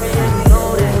my baby and you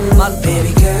know this. My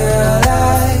baby girl,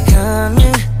 I come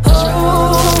in.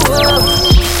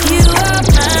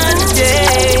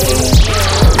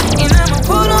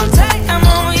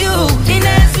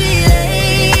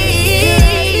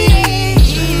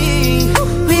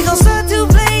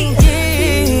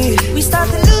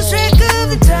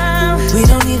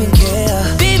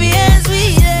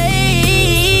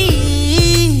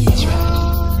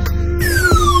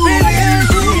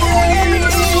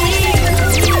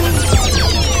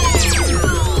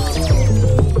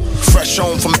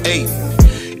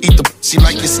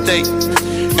 steak,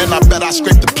 and I bet I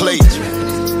scraped the plate.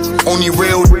 Only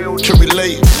real can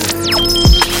relate.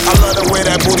 I love the way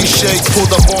that booty shake.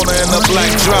 Pulled up on her in a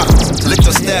black drop. Licked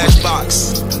her stash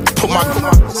box. Put my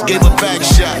gave her back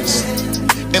shots.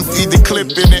 Emptied the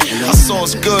clip in it. I saw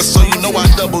it's good, so you know I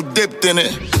double dipped in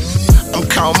it. I'm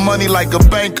counting money like a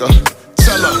banker.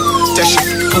 Tell her that she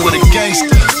with a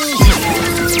gangster.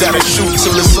 That'll shoot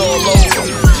till it's all over.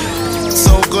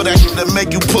 So good that shit'll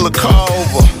make you pull a car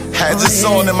over. Had this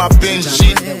on in my Benz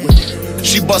Jeep.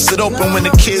 She busted open when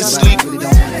the kids sleep.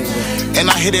 And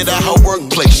I hit it at her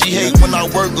workplace. She hate when I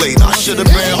work late. I should've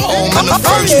been home in the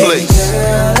first place.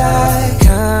 Girl, I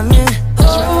coming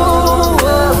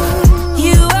over.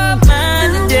 You are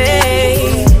mine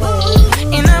today.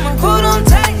 And I'ma hold on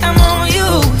tight, I'm on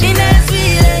you. And that's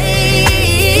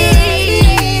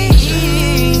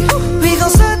we gon'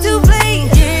 start to play,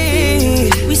 yeah.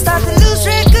 We start to lose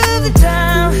track of the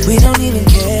time. We don't even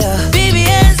care, baby,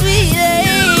 as we lay.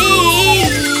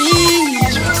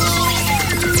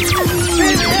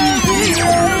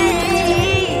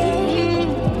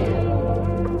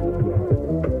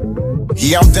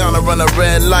 Yeah, I'm down to run the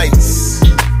red lights.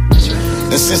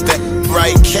 And since that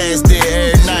right cash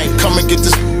there every night, come and get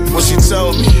this what she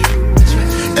told me.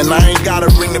 And I ain't gotta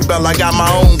ring the bell, I got my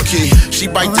own key. She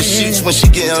bite the sheets when she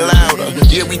getting louder.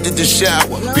 Yeah, we did the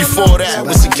shower. Before that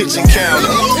was the kitchen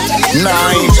counter. Nah,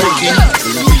 I ain't picky.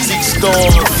 Boutique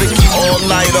store, Vicky, all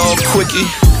night, all quickie.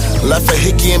 Left a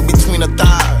hickey in between her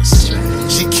thighs.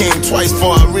 She came twice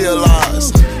before I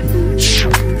realized.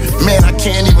 Man, I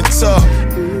can't even talk.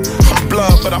 I'm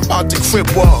blood, but I'm about to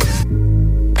crip walk.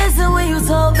 Listen when you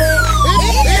talk, babe.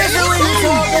 Listen when you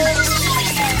talk, babe.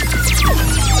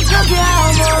 Look at how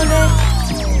I'm on it.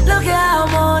 Look at how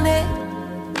I'm on it.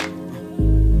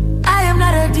 I am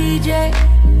not a DJ.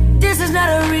 This is not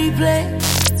a replay.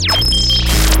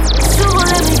 So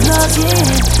let me plug in.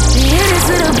 Hit this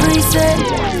with a preset.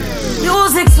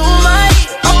 Music to my.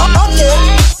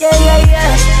 Yeah, yeah,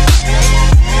 yeah.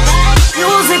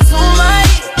 Music to my.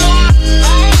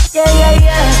 Yeah, yeah,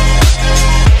 yeah.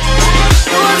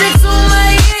 Music to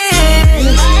my. Yeah,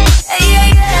 yeah,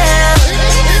 yeah.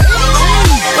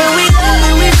 When we love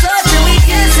and we touch and we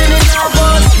kissing and our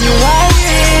bones you right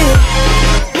here.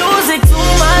 Music to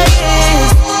my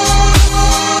ears.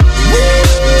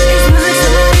 It's music to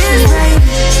my ears, baby.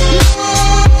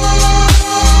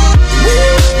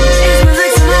 It's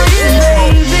music to my ears,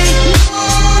 baby.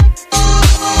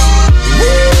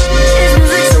 It's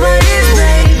music to my ears,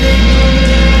 baby.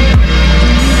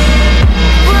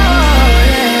 Whoa,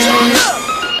 yeah.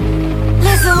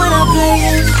 Listen when I'm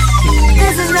playing.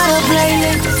 This is not a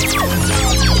playlist.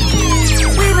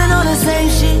 We've been on the same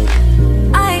shit.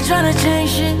 I ain't tryna change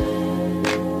shit.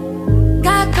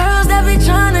 Got girls that be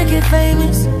tryna get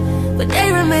famous, but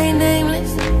they remain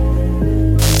nameless.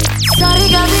 Shawty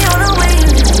got me on a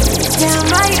waiting list. Damn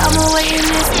right, I'm a waiting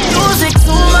list. Music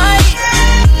to my.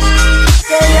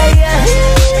 Yeah, yeah, yeah.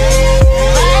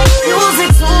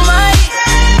 Music to my.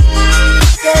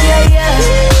 Yeah, yeah, yeah.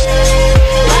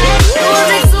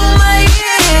 Music to my.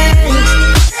 Yeah,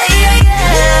 yeah,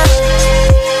 yeah.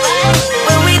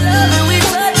 When we love and we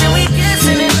touch and we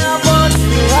kissing and I want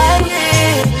you right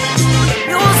here.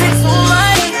 Music to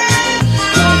my.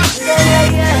 Yeah, yeah,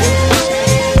 yeah.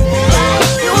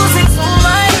 Music to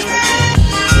my.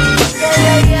 Yeah,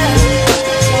 yeah, yeah.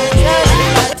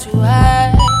 Not too high.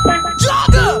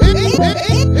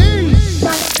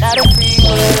 Not a free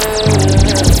word.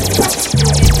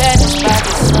 You vanished by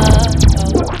the sun.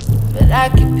 But I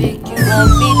can pick you up,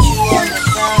 meet you on the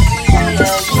ground,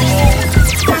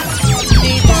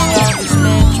 be the strongest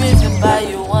man, driven by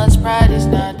your once pride is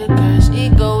not the curse.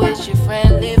 Ego is your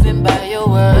friend, living by your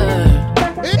word.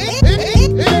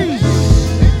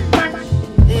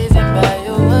 Living by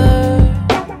your word.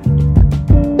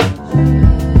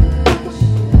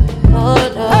 Oh,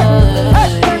 no.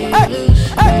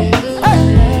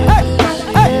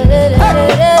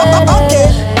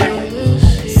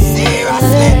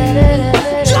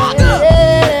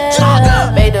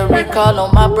 Made a recall on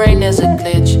my brain, there's a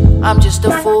glitch. I'm just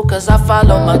a fool cause I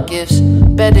follow my gifts.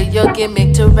 Better your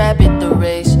gimmick to rabbit the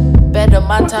race. Better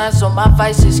my time so my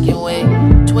vices can wait.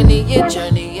 20-year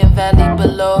journey in valley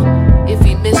below. If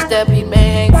he misstep, he may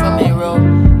hang from a rope.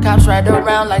 Cops ride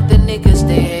around like the niggas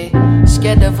they hate.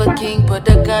 Scared of a king, put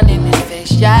a gun in his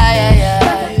face. Yeah, yeah,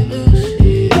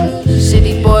 yeah.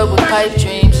 City boy with pipe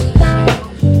dreams.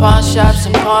 Pawn shops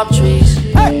and palm trees.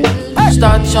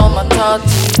 Starch on my tall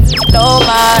teeth. No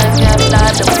mind, got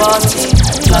 9 to 14.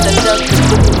 Tryna duck the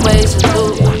crooked ways of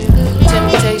loot.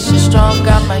 Temptation strong,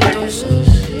 got my deuce.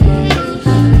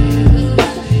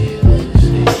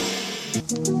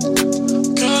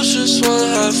 Girls just wanna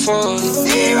have fun.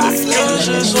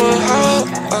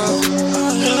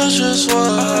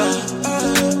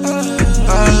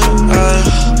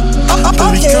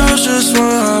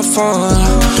 fun.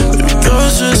 Baby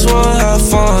girls just wanna have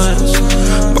fun.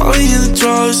 Molly in the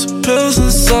drugs, pills in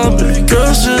the sun. Baby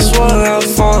girls just wanna have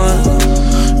fun.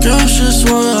 Girls just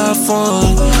wanna have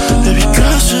fun. Baby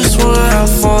girls just wanna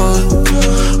have fun.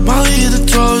 Molly in the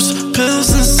drugs, pills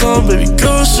in the sun. Baby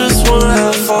girls just wanna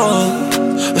have fun.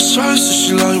 I said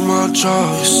she like my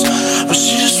choice, but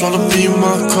she just wanna be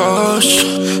my crush.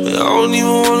 And I don't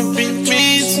even wanna be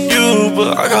mean to you,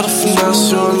 but I gotta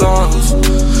finesse your love.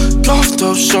 Golfed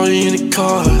up, shorty in the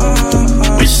car.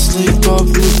 We just linked up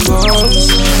in the clubs,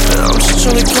 and I'm just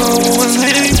tryna come and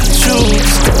leave with you.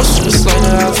 Cause girls just like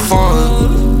to have fun.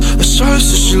 I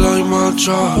said she like my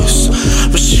choice,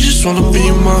 but she just wanna be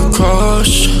my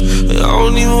crush. And I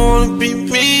don't even wanna be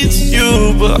mean to you,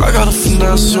 but I gotta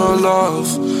finesse your love.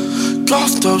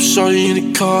 Golfed up, shorty in the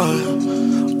car.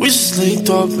 We just linked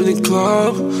up in the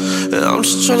club, and I'm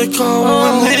just tryna come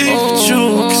and leave with you.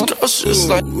 Cause girls just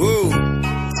like we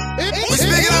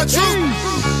speaking our truth.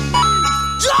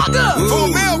 Jogger! From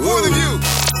a male point of view.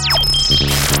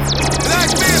 Black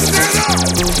men stand up!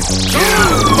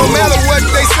 No matter what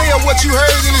they say or what you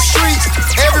heard in the streets,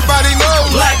 everybody knows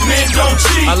black men don't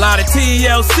cheat. A lot of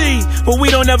TLC, but we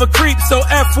don't ever creep, so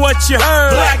F what you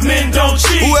heard. Black men don't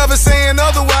cheat. Whoever saying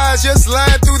otherwise just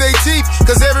lying through their teeth,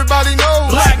 cause everybody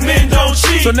knows black men don't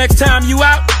cheat. So next time you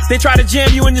out, they try to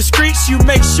jam you in the streets, you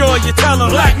make sure you tell them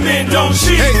black men don't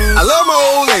cheat. Hey, I love my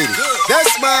old lady,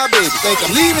 that's my baby. Think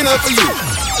I'm leaving her for you.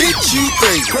 Bitch, you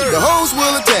crazy. The hoes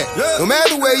will attack. No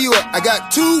matter where you are, I got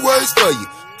 2 words for you.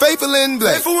 Faithful and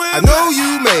black. I know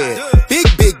you mad.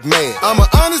 Big mad. I'm an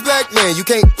honest black man. You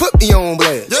can't put me on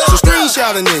blast. So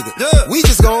screenshot a nigga. We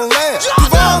just gon' laugh.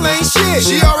 Duval ain't shit.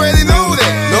 She already know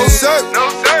that. No sir. No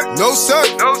sir. No sir.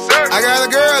 No sir. I got a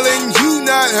girl and you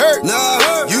not hurt.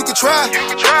 You can try.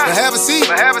 But have a seat.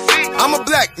 I'm a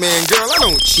black man, girl. I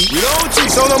don't cheat. We don't cheat.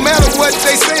 So no matter what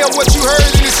they say or what you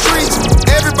heard in the streets,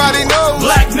 everybody knows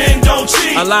black men don't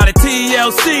cheat. A lot of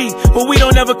TLC, but we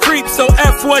don't ever creep, so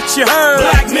F what you heard.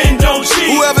 Black men don't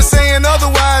cheat. Whoever saying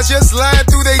otherwise just lying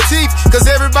through their teeth, cause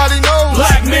everybody knows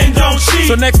black men don't cheat.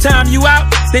 So next time you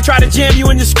out, they try to jam you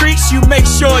in the streets, you make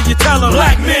sure you tell them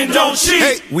black men don't cheat.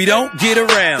 Hey, we don't get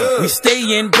around, we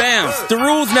stay in bounds. The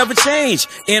rules never change,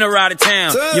 in or out of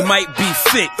town. You might be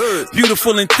fit,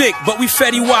 beautiful and thick, but we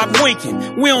Fetty Wap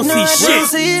winking, we don't see shit. I don't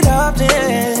see it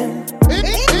often,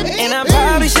 and I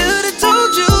probably should've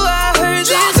told you I heard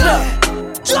this stuff.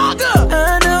 Jogger!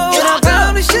 I know, and I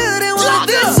probably shouldn't want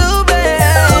this so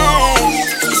bad.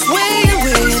 It's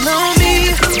weighing on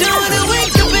me. Don't wanna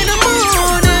wake up in the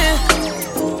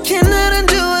morning. Cannot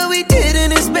undo what we did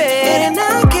in this bed. And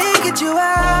I can't get you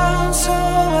out, so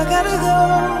I gotta go.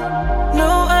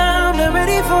 No, I'm not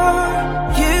ready for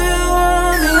you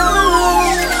on me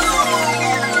alone.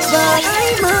 But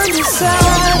I'm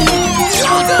undecided.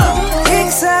 Jogger!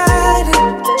 Excited.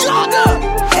 Jogger!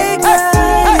 Ignited.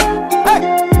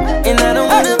 And I don't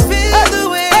wanna feel the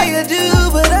way I do,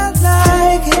 but I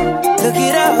like it. Look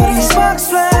at all these sparks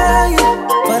flying,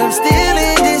 but I'm still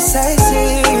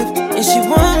indecisive. And she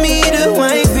want me to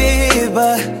wipe it,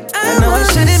 but I know I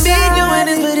shouldn't be doing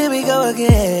this, but here we go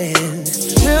again.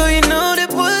 Girl, you know that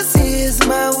pussy is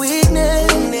my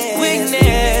weakness. Girl,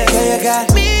 you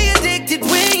got me addicted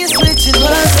when you're switching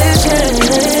positions.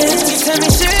 You tell me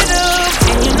shit up,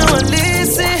 and you know I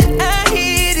listen. I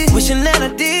hit it, wishing that I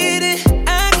did it.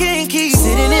 I can't keep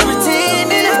sitting and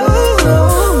pretending.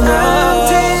 Ooh, I'm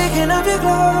taking off your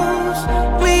clothes.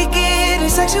 We getting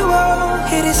sexual.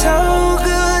 It is so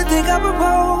good, think I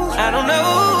propose. I don't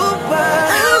know, but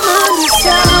I'm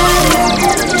undecided.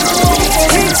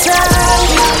 Excited.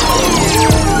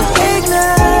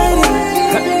 Ignited.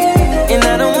 And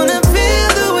I don't wanna feel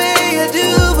the way I do,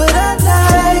 but I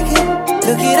like it.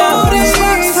 Look at all these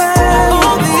sparks flying,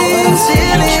 but I'm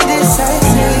still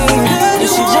indecisive. You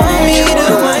should want me to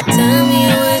want. Tell me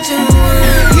what you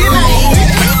want.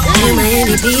 You're my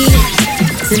MVP.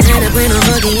 Tonight I plan on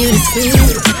hugging you to sleep.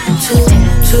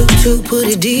 Two, put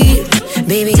it deep.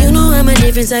 Baby, you know I'm a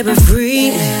different type of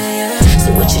freak. So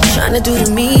what you tryna do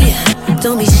to me?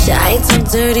 Don't be shy, talk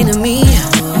dirty to me.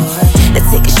 Let's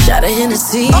take a shot of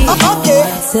Hennessy.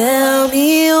 Tell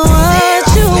me what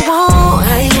you want.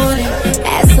 How you want it?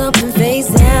 Ass up and face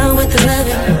down with the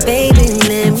loving. Baby,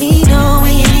 let me know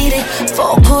when you need it.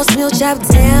 4-course meal chopped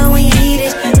down when you eat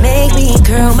it. Make me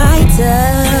curl my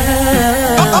tongue.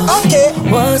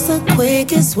 What's the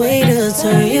quickest way to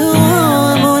turn you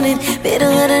on? Morning,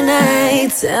 middle of the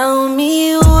night. Tell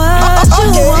me what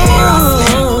you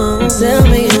want. Tell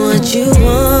me what you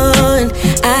want.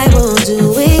 I will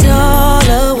do it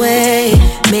all away.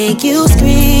 Make you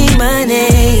scream my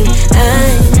name.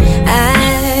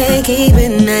 I keep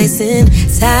it nice and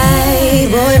tight.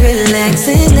 Boy, relax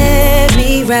and let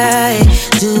me ride.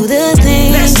 Do the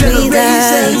things we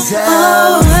like.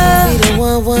 Oh, we don't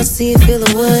want one, see it, feel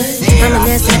it would. I'm a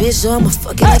nasty bitch, so I'ma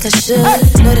fuck it like I should.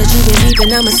 Know that you been peeping,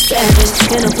 I'm a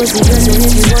savage. And a pussy good, so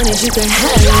if you want it, you can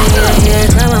have it. Yeah, yeah.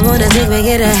 Climb up on the dick, make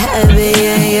it a habit.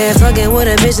 Yeah, yeah. Fucking with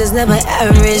a bitch that's never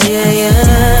average. Yeah, yeah.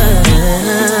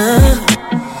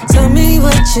 Tell me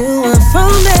what you want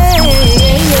from me.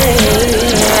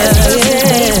 Yeah,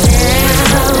 yeah.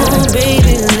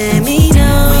 Baby, let me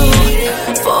know.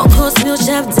 4-course meal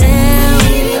chopped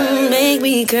down. Make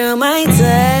me curl my toes.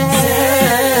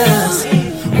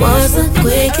 What's the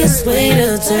quickest way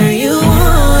to turn you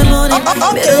on? Morning,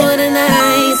 middle of the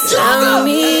night. Tell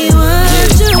me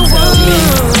what you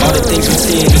want. All the things you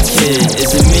see in a kid,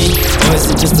 is it me? Or is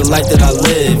it just the life that I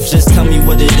live? Just tell me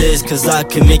what it is, cause I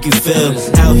can make you feel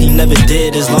how he never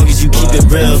did, as long as you keep it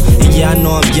real. And yeah, I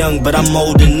know I'm young, but I'm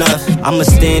old enough. I'ma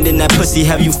stand in that pussy,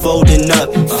 have you folding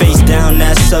up. Face down,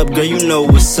 ass up, girl, you know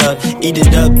what's up. Eat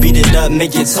it up, beat it up,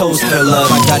 make your toes curl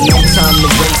up. I got no time to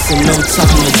waste and no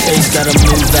time to chase. Gotta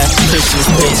move at Christian's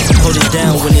pace. Hold it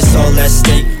down when it's all at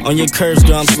stake. On your curves,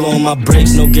 girl, I'm slowing my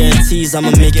brakes. No guarantees, I'ma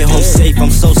make it home safe.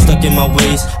 I'm so stuck in my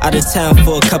ways. Out of town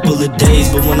for a couple of days,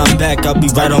 but when I'm back, I'll be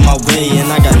right on my way. And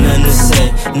I got nothing to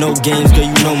say. No games, girl,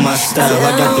 you know my style.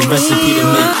 I got the recipe to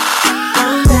make.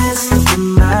 I'm best with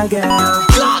my girl.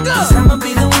 Cause I'ma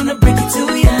be the one to break it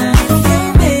to ya. If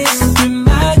you miss with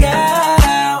my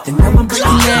girl, then I'ma break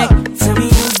your neck. Tell me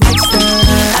who's next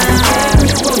time. I'm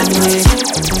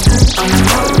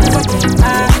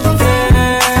my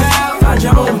girl. Find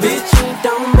your own bitch.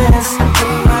 Don't mess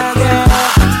with my girl.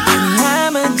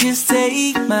 I'ma just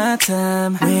take my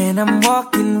time when I'm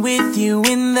walking with you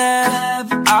in the club.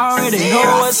 I already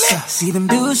know what's up. See them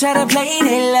dudes try to play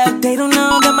their luck. They don't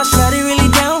know that my shawty really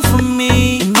down for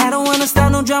me, and I don't wanna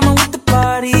start no drama with the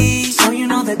party. So you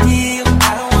know the deal,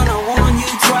 I don't wanna warn you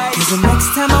twice, cause the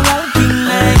next time I won't be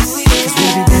nice. Cause we be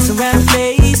dancing around the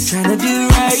place, trying to do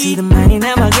right. See the money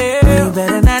now, my girl, you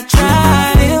better not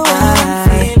try. Feel what I'm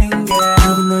feeling,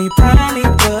 girl, even though you probably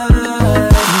would.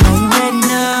 Now you already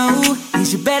know,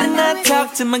 you better not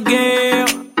talk to my girl.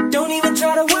 Don't even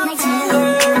try to walk to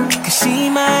her, cause she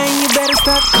mine. You better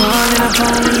stop calling her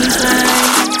police line.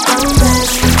 Don't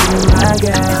mess with my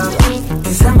girl,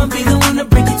 cause I'ma be the one to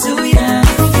break it to ya.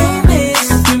 If you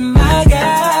mess with my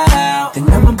girl,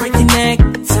 then I'ma break your neck.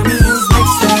 Tell me who's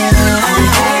next time.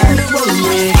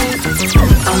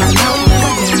 All I know is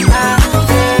I get my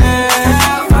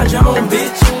girl. Find your own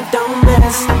bitch. Don't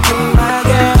mess with my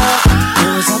girl. I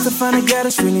was out to find a girl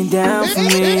that's really down for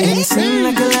me, and it seemed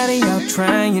like a lot of y'all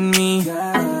trying me.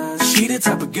 She the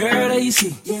type of girl that you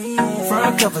see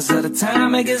front covers of the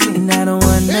Time magazine. And I don't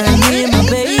want none near my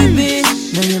baby.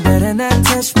 No, you better not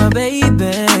touch my baby,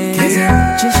 cause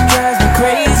it just drives me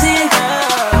crazy.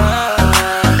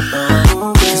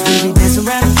 Cause we be dancing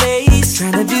around the place,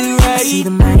 trying to do right. See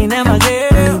the money now, my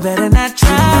girl, you better not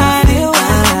try. Feel what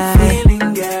I'm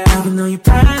feeling, girl, even though you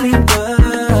probably would.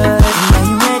 Now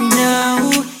you already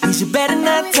know, you should better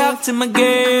not talk to my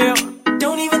girl.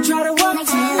 Don't even try to walk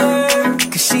to her,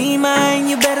 cause she mine.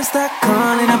 You better start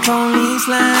calling a police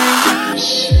line.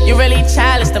 You really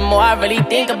childish the more I really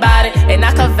think about it, and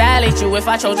I could validate you if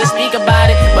I chose to speak about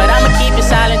it, but I'ma keep it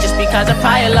silent just because of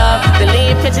prior love.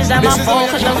 Deleting pictures on my phone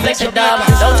cause I'm flicks it up.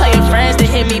 Don't tell your friends to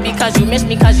hit me because you missed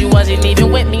me, cause you wasn't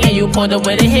even with me and you pulled up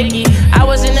with a hickey. I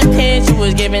was in the pinch, you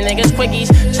was giving niggas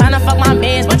quickies, tryna fuck my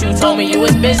mans, but you told me you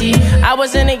was busy. I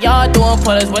was in the yard doing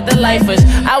pullers with the lifers.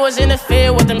 I was in the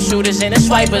field with them shooters and the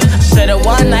swipers. Should've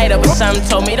one nighter, but something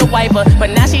told me to wipe her,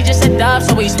 but now she just a dub,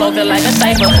 so we smoked her like a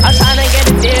cipher. I'm tryna get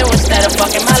a deal instead of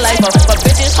fucking my life up, but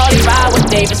bitches hardly ride with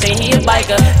David, say he a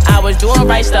biker. I was doing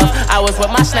right stuff, I was with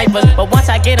my snipers, but once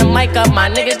I get a mic up, my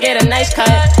niggas get a nice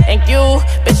cut. And you,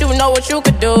 bitch, you know what you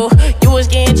could do. You was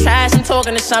getting trash, I'm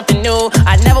talking to something new.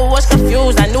 I never was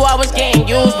confused, I knew I was getting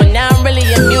used, but now I'm really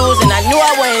amused, and I knew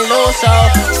I wouldn't lose. So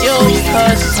you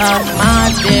could suck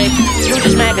my dick, you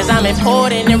just mad cause I'm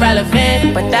important,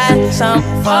 irrelevant, but that's some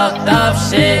fucked up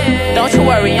shit. Don't you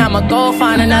worry, I'ma go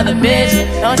find another bitch.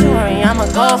 Don't you worry, I'ma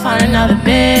go find another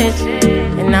bitch.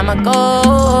 And I'ma go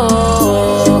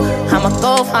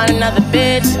find another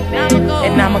bitch.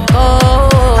 And I'ma go.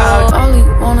 All he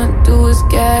wanna do is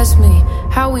gas me.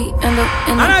 How we end up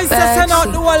in the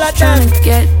backseat, trying to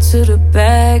get to the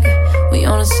bag. We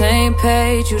on the same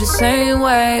page, you the same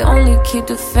way. Only keep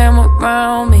the fam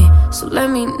around me, so let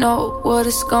me know what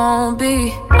it's gon'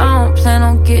 be. I don't plan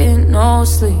on getting no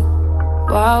sleep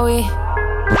while we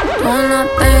doing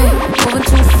nothing, moving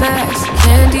too fast.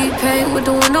 Candy paint with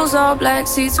the windows all black,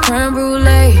 seats creme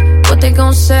brulee. What they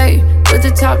gon' say? With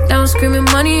the top down, screaming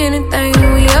money, anything.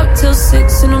 We up till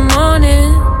 6 in the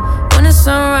morning. When the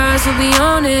sunrise, we'll be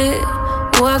on it.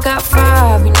 Ooh, I got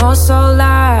 5, you know it's all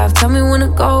live. Tell me when to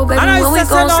go, baby, when we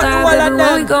gon' slide. Baby,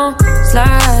 when we gon'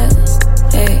 slide.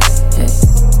 Hey, hey.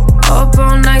 Up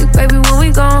all night, baby, when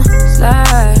we gon'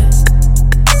 slide.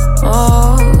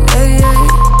 Oh, yeah, yeah.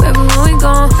 Baby, when we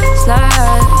gon'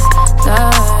 slide,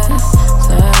 slide,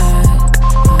 slide,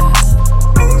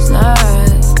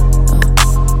 slide.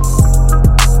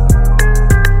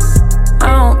 I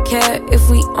don't care if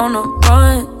we on a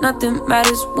run. Nothing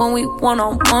matters when we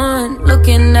one-on-one.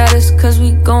 Looking at us cause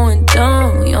we going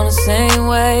dumb. We on the same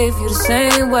wave, you the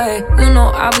same way. You know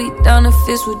I'll be down if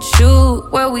it's with you.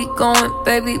 Where we going,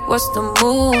 baby, what's the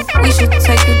move? We should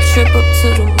take a trip up to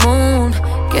the moon.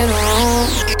 Get a room,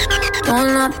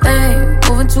 doing our thing,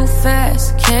 moving too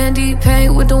fast. Candy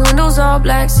paint with the windows all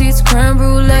black, seats creme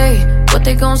brulee. What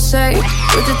they gon' say?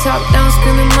 With the top down,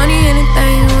 screaming money,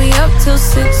 anything. We up till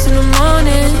 6 in the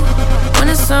morning. When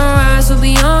the sunrise, we'll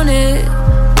be on it.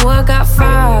 Ooh, I got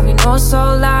 5, you know it's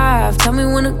all live. Tell me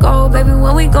when to go, baby,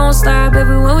 when we gon' slide.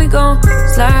 Baby, when we gon'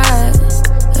 slide.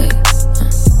 Hey,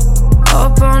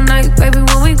 up all night, baby,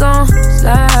 when we gon'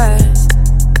 slide.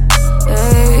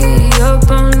 Hey, up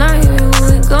all night,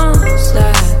 when we gon'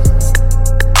 slide.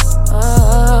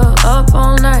 Up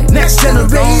all night. Next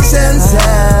generation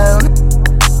sound.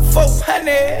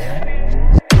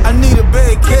 400. I need a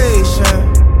vacation.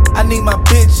 I need my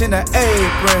bitch in an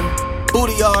apron.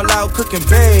 Booty all out cooking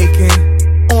bacon.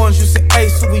 Orange juice and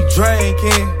ace, so we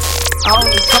drinking. I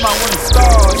only come out when the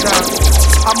stars out.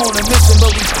 I'm on a mission,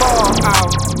 but we fall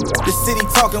out. The city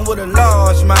talking with a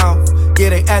large mouth. Yeah,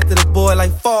 they after the boy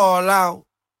like Fallout.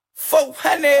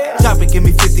 400. Drop it, give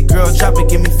me 50, girl, drop it,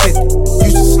 give me 50. You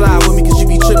should slide with me, cause you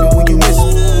be tripping when you miss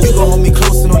it. You gon' hold me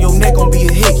close and on your neck gon' be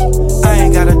a hickey. I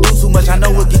ain't gotta do too much, I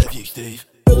know what get you, Steve.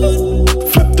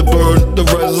 Flip the bird, the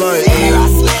red light.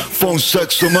 Phone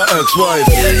sex with my ex-wife.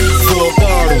 4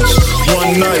 bottles,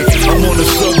 one night. I'm on the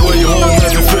subway home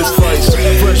having fist fights.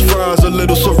 Fresh fries, a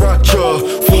little sriracha.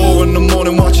 4 in the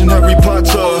morning watching Harry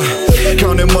Potter.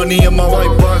 Counting money in my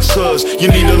white boxers. You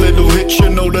need a little hit, you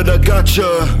know that I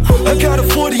gotcha. I got a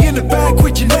 40 in the bag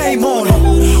with your name on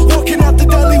it. Walking out the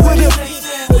deli with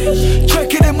it.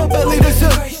 Check it in my belly, there's a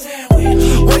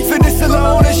wait for this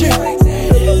alone and shit.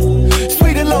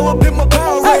 Sweet and low up in my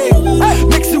Powerade.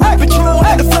 Mix it with Patron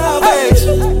and the flower base.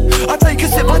 I take a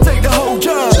sip, I take the whole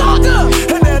jug.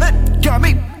 And then it got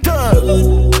me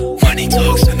done. Money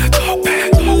talks and I talk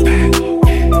back, talk back.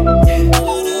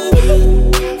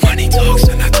 Money talks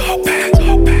and I talk back,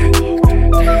 talk back.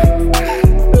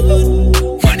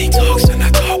 Money talks and I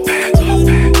talk back, talk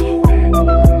back.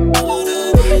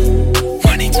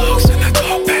 Money talks and I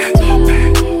talk back, talk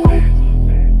back.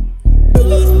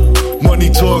 Money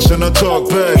talks and I talk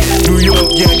back. New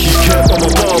York Yankees cap on my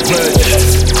ball bag.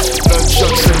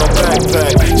 Nunchucks in my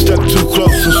backpack. Step too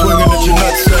close and swinging at your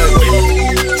nutsack.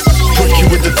 Quickie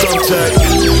with the thumbtack.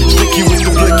 Sticky with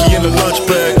the blicky in the lunch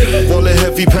bag. Wallet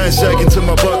heavy, pants sagging to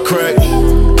my butt crack.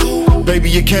 Baby,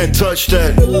 you can't touch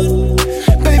that.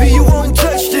 Baby, you won't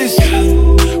touch this.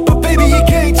 But baby, you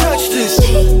can't touch this.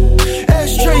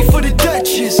 Ashtray for the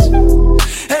Duchess.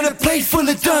 And a plate full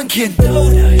of Dunkin'.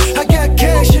 I got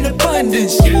cash in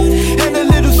abundance. And a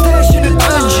little stash in the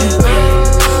dungeon.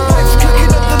 Wife's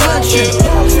cooking up the luncheon.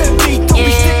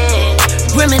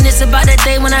 Reminisce about that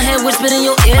day when I had whispered in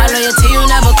your ear. My loyalty you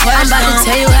never question. I'm about to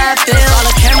tell you how I feel. All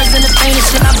the cameras in the thing and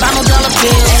shit, I buy no dollar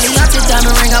bills. Eliantte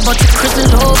diamond ring, I bought you crystal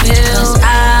low pills.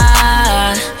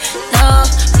 I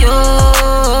love you,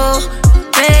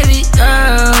 baby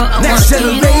girl. I wanna give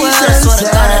you the world. I swear to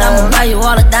God that I'ma buy you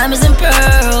all the diamonds and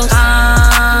pearls.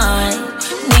 I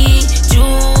need you,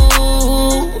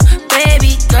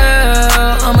 baby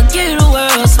girl. I'ma give you the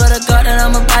world. I swear to God that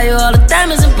I'ma buy you all the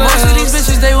diamonds and pearls. Most of these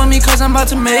bitches, they with me cause I'm about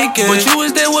to make it. But you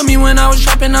was there with me when I was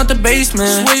trapping out the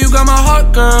basement. Swear you got my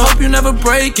heart, girl, hope you never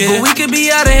break it. But we could be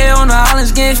out of here on the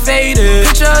islands getting faded.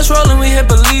 Picture us rolling, we hit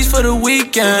Belize for the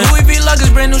weekend. Louis V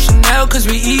luggage, brand new Chanel cause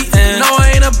we eatin'. No,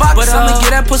 I ain't a boxer, but I'ma get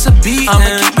that pussy beatin'.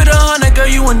 I'ma keep it 100, girl,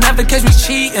 you will never catch me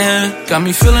cheatin'. Got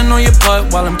me feeling on your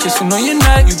butt while I'm kissing on your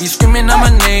neck. You be screaming out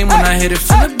my name when I hit it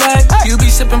from the back. You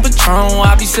be sippin' Patron,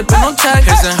 I be sippin' on Tech.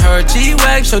 His and her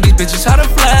G-Wag, show these bitches how to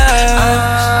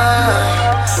flex.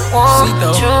 Want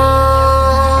you,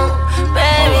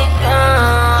 baby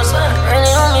girl, so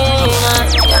really don't mean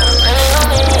that. Really don't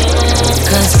mean it.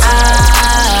 Cause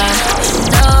I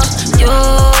love you,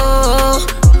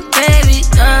 baby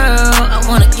girl. I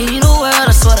wanna give you the world.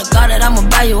 I swear to God that I'ma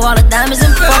buy you all the diamonds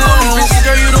and pearls. Fuck all these bitches,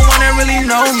 girl, you the one that really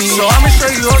know me. So I'ma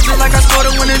show you up just like I scored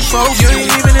a winning trophy. You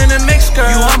ain't even in the mix, girl.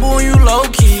 You humble and you low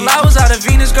key. flowers out of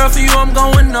Venus, girl, for you I'm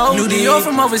going no. New Dior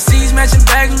from overseas, matching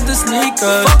bags with the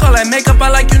sneakers. Fuck all that makeup, I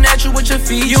like you natural with your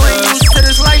feet. You ain't used to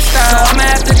this lifestyle, so I'ma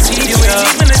have to teach you.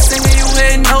 Ain't even a singer, you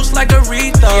hitting notes like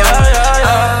Aretha.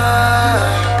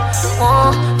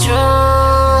 Want you,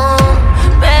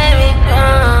 baby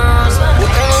girl.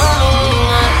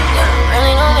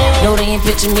 No, they ain't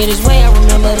picture me this way. I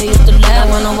remember they used to laugh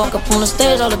when I walk up on the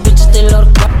stage. All the bitches, they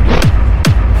love to cry.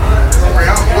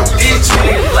 Bitch,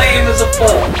 you lame as a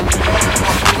fuck.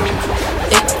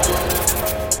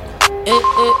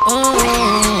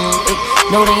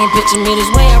 No, they ain't picture me this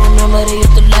way. I remember they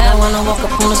used to laugh when I walk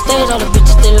up on the stage. All the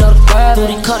bitches, they love to cry. Through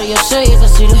the Cartier shades, I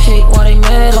see the hate while they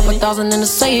mad. Couple thousand in the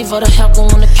safe for the help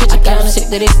on the kitchen. I got them sick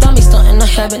that they stomach, stunting a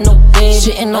habit, no bed.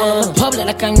 Shitting all in the public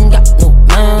like I ain't got no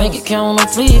mind. Bank account on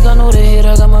fleek, I know they hate,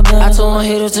 I got my band. I told my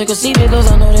haters take a seat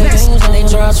because I know they things. And they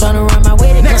try trying to run my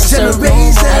way, they can't serve no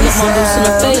more. I look my boots in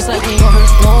the face like they gon' hurt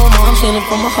no more. I'm feeling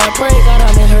from a heartbreak, God,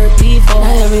 I've been hurt before.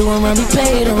 Now everyone around me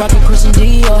paid and rockin' Christian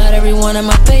Dior. Had everyone in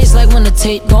my face like when the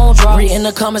tape gon' drop. Reading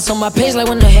the comments on my page like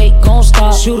when the hate gon'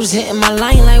 stop. Shooters hitting my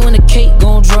line like when the cake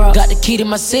gon' drop. Got the key to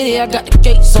my city, I got the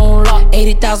gates on lock.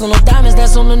 80,000 on diamonds,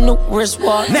 that's on the new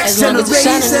wristwatch. As long as it's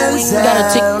shining, now we ain't got a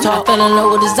TikTok. Fell in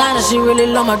love with designer, she really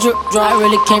love my drip drop. I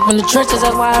really came from the trenches,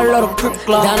 that's why I love the grip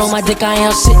glock. Down on my dick, I ain't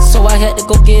have shit, so I had to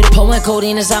go get it. Pouring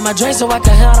codeine inside my drink so I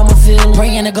can hide on my feelings.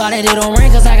 Praying to God that it don't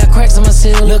rain, cause I got cracks in my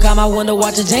ceiling. Look out my window,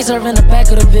 watching Jay surf in the back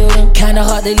of the building. Kinda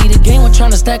hard to lead a game when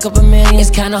trying to stack up a million.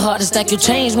 It's kinda hard to stack your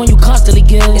change when you constantly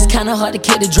give. It's kinda hard to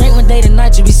kick the drink when day to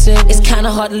night you be sick. It's kinda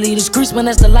hard to lead the streets when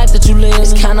that's the life that you live.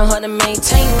 It's kinda hard to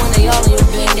maintain when they all in your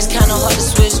bed. It's kinda hard to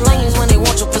switch lanes when they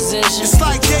want your position. It's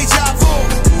like deja vu.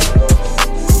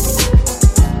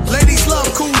 Ladies love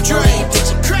Cool Dre.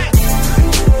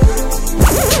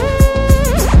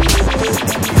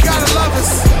 You gotta love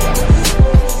us.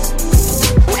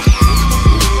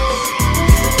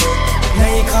 Now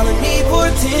you calling me for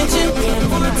attention.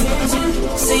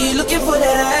 Say you looking for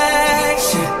that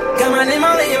action. Got my name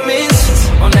all in your mentions.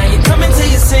 Oh, now you coming to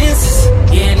your senses.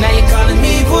 Yeah, now you calling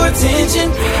me for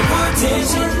attention.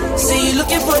 Say you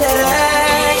looking for that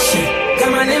action.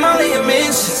 Got my name all in your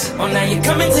mentions. Oh, now you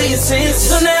coming to your senses.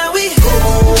 So now we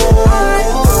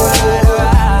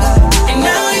and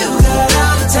now you got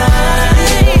all the time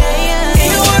in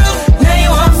the world. Now you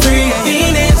are free.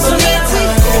 Feeling for me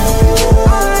time.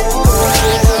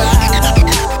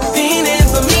 Feeling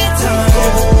for me time.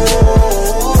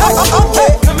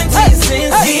 Coming to your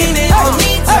senses. Feeling for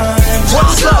me time.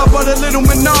 What's love but a little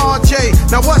menage?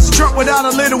 Now what's drunk without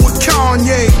a little with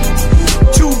Kanye?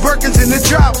 2 Birkins in the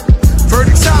drop.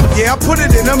 Verdict's out, yeah, I put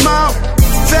it in her mouth.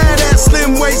 Fat ass,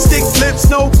 slim waist, thick lips,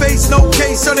 no face, no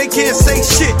case, so they can't say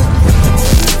shit.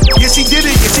 Yes, he did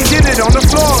it on the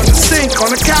floor, on the sink,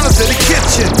 on the counters of the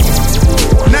kitchen.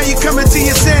 Now you coming to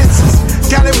your senses.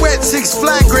 Got it wet, 6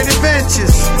 flag, great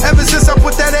adventures. Ever since I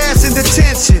put that ass in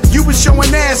detention, you was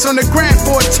showing ass on the gram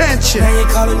for attention. Now you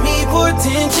calling me for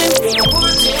attention.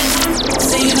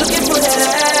 Say you looking for that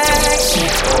action.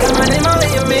 Got my name all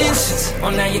in your mentions. Oh,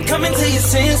 now you coming to your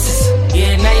senses.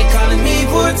 Yeah, now you calling me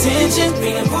for attention.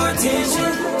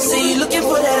 Say you looking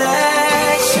for that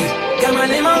action. Got my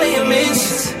name all in your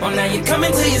mentions. Oh, now you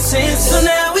coming to your senses. So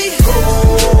now we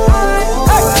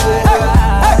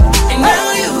and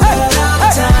now you got all the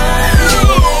time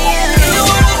in the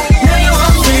world. Now you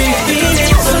are free.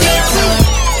 Feeling for me too.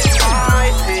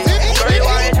 Girl,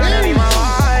 why you tryna be my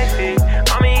wifey?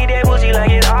 I'ma eat that pussy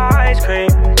like it's ice cream.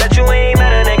 Bet you ain't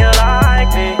met a nigga like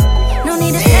me. No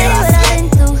need to say what I've been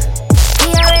through. We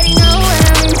already know what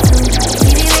I'm into. He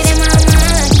be reading my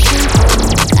mind like it's simple.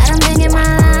 Got him thinking my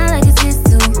line like it's his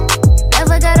too.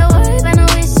 Never gotta worry about no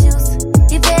issues.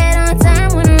 He paid on time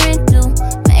when the rent due.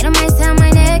 Made him ice out my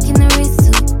neck and the wrist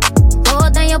too.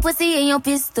 Hold down your pussy and your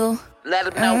pistol. Let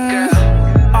him know, girl.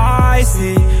 I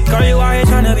see. Girl, you out here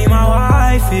tryna be my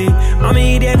wifey. I'ma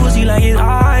eat that pussy like it's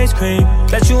ice cream.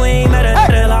 Bet you ain't met a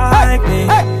nigga like me.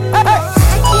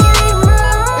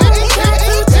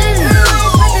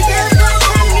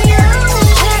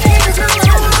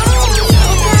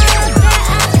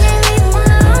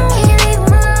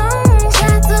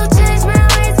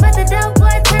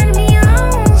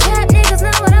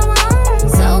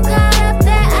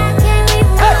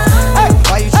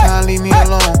 Why you tryna leave me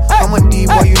alone? I'm a D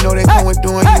boy, you know that going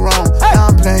doing you wrong.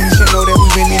 Now I'm playing, you should know that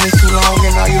we've been in this too long.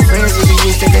 And all your friends really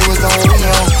wish that they was on, you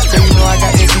know. So you know I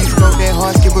got that beat stroke, that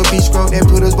hard skip a beat stroke, that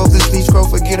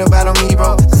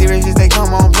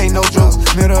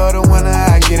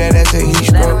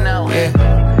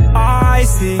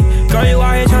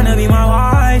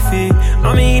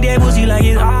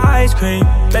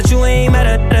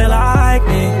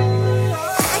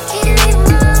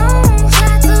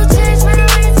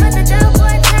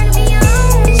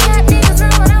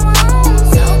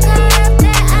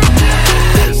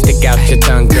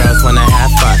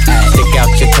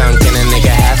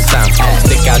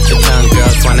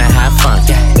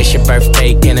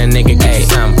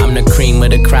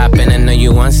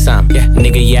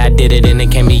yeah, I did it and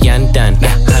it can't be undone.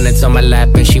 Yeah, hundreds on my lap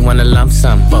and she wanna lump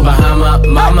sum. Bahama,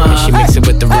 mama, and she mix it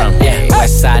with the rum. Yeah,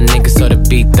 west side niggas so the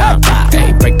beat thump.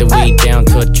 Hey, break the weed down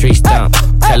to a tree stump.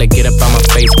 Tell her get up on my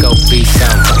face, go be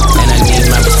some. And I need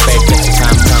my respect, that's the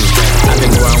time comes. I've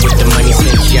been growing with the money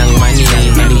since young money.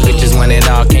 Many bitches want it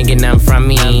all, can't get nothing from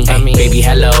me. Hey, baby,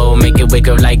 hello, make it wake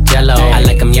up like jello. I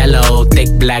like them yellow, thick,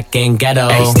 black, and ghetto.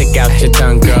 Hey, stick out your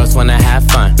tongue, girls wanna have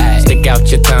fun. Stick out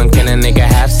your tongue, can a nigga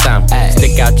have some?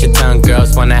 Stick out your tongue,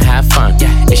 girls wanna have fun.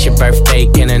 It's your birthday,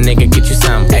 can a nigga get you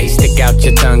some? Hey, stick out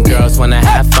your tongue, girls wanna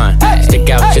have fun. Stick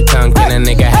out your tongue, can a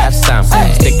nigga have some?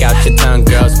 Stick out your tongue,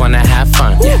 girls wanna have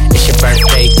fun. It's your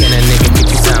birthday, can a nigga get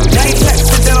you some? Daddy clap,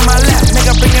 sit down on my lap,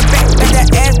 nigga bring it back, make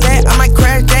that ass that. I might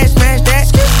crash that, smash that.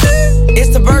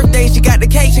 It's the birthday, she got the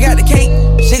cake, she got the cake.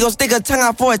 She gon' stick her tongue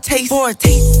out for a taste,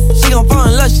 She gon' fall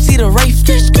in love, she see the race.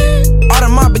 All the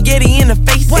mob spaghetti in the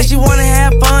face. If she wanna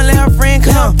have fun, let her friend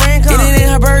come. It ain't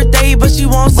her birthday, but she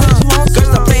wants some. Girl,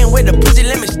 stop playing with the pussy,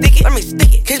 let me stick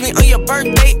it. Kiss me on your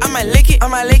birthday, I might lick it.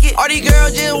 All these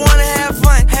girls just wanna have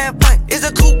fun. It's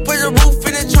a coupe with a roof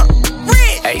in the trunk.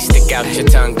 Hey, stick out your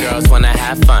tongue, girls wanna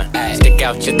have fun. Stick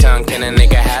out your tongue, can a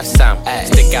nigga have some?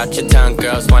 Stick out your tongue,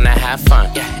 girls wanna have fun.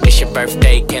 It's your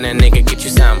birthday, can a nigga get you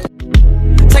some?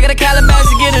 Take her to Calabasas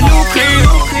to get a new crib.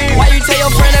 Why you tell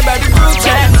your friend about the group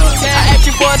chat? I asked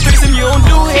you for a threesome, you don't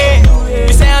do it.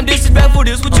 You say I'm disrespectful,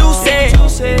 this what you said.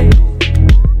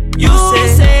 You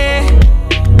said.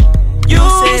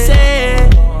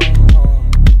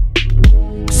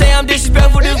 Say I'm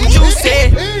disrespectful, this what you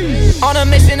said. On a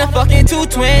mission to fucking two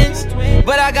twins,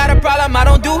 but I got a problem, I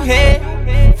don't do head.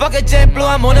 Fuck a jet blue,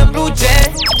 I'm on a blue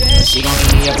jet. She gon'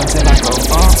 eat me up until I go,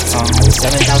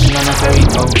 7,000 on a ferry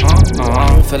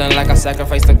boat, feeling like I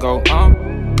sacrificed to go,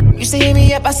 You say hit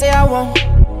me up, I say I won't.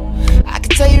 I can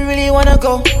tell you really wanna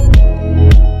go.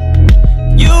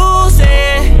 You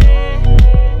said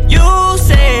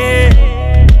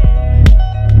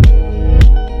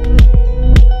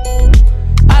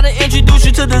I done introduced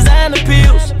you to designer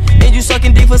pills, and you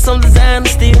sucking dick for some designer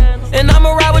still. And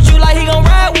I'ma ride with you like he gon'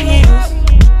 ride with heels.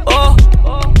 Oh,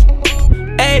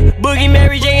 hey, Boogie,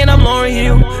 Mary J, and I'm Lauryn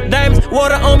Hill. Diamonds,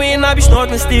 water on me, and I be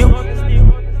snorkeling still.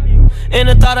 And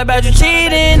the thought about you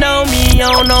cheating on me,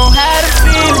 I don't know how to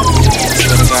feel.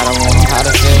 Swear to God, I won't know how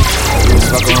to feel. You was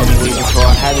fucking with me way before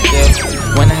I had a deal.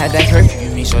 When I had that curfew,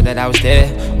 you made sure that I was there.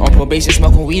 On probation,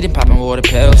 smoking weed and popping water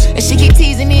pills. And she keep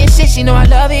teasing me and shit, she know I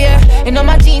love it, yeah. And on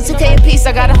my jeans, 2K a piece,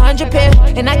 I got 100 pair.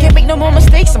 And I can't make no more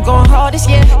mistakes, I'm going hard this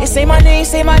year. And say my name,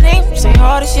 say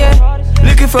hard this year.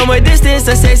 Looking from a distance,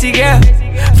 a sexy girl.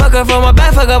 Fuck her from my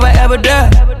back, fuck her by ever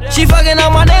done. She fucking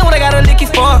on my name when I got a licky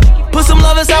for. Put some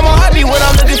love inside my heart, be what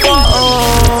I'm looking for.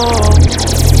 Oh,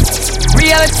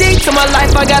 reality to my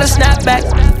life, I gotta snap back.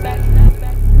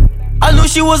 I knew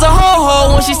she was a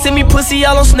ho-ho when she sent me pussy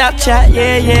all on Snapchat,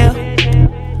 yeah.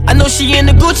 I know she in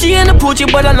the Gucci and the Poochie,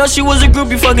 but I know she was a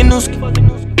groupie fucking Nooski.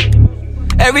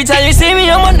 Every time you see me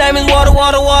on my diamonds, water,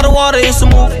 it's a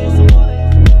movie.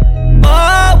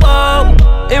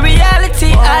 Oh, in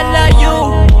reality, I love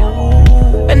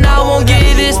you, and I won't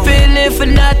get this feeling for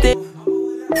nothing.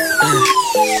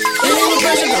 It ain't no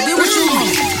pressure, go get what you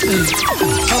want.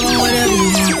 Hold on, whatever you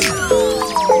want.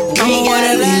 I'm on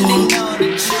whatever you want.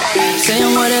 Say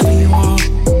I'm whatever you want.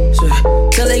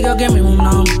 Tell they go get me one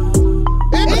on.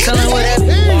 I'm telling whatever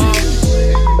you want.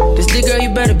 This dick girl you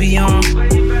better be on.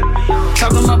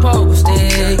 Talking my poker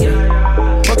stick,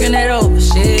 yeah. Working that over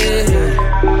shit,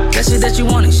 yeah. That shit that you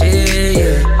want and shit,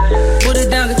 yeah. Put it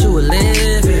down, get you a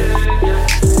live,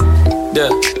 yeah.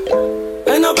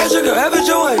 Ain't no pressure, girl, have it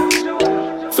your way.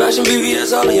 Flashing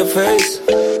BBS all in your face.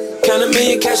 Count $1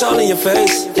 million cash all in your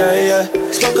face, yeah.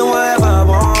 Smoking whatever I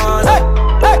want,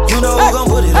 you know who gon'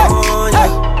 put it on,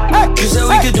 yeah. You said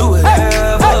we could do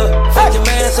whatever. Fuck your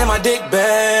man, say my dick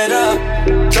better.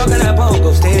 Talking that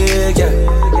pogo stick, yeah.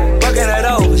 Working that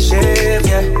over shit,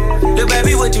 yeah. Look,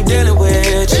 baby, what you dealing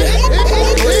with, yeah.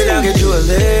 Put it down, get you a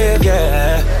live,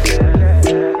 yeah.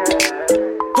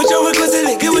 Put your request in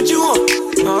and get what you want.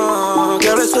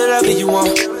 Girl, it's whatever you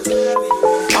want.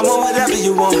 I'm on whatever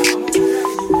you want.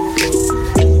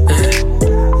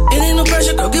 It ain't no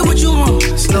pressure, go get what you want.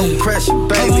 It's no pressure,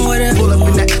 baby. I'm on whatever Pull up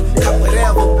in that,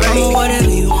 whatever, baby. I'm on whatever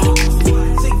you want.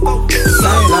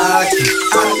 I like you,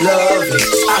 I love you,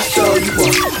 I show you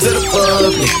up to the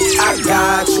public. I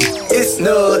got you, it's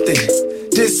nothing.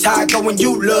 This how I go when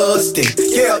you lust it.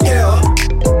 Yeah.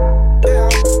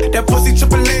 That pussy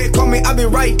triple leg, call me, I be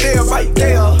right there.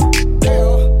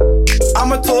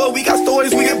 I'm a tour, we got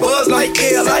stories, we get buzz like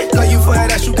air. Like you for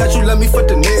that, you got you, love me for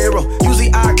the narrow.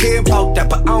 Usually I care about that,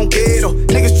 but I don't care though.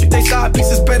 Niggas treat they side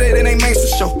pieces better than they main for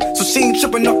show. So she ain't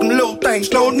tripping off them little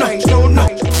things, no names, no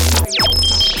names.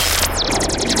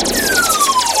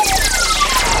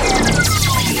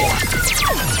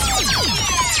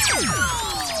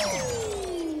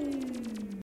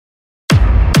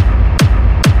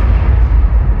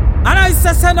 And I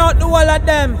say send out the whole of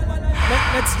them.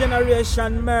 Next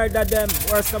generation murder them.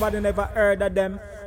 Worse nobody never heard of them.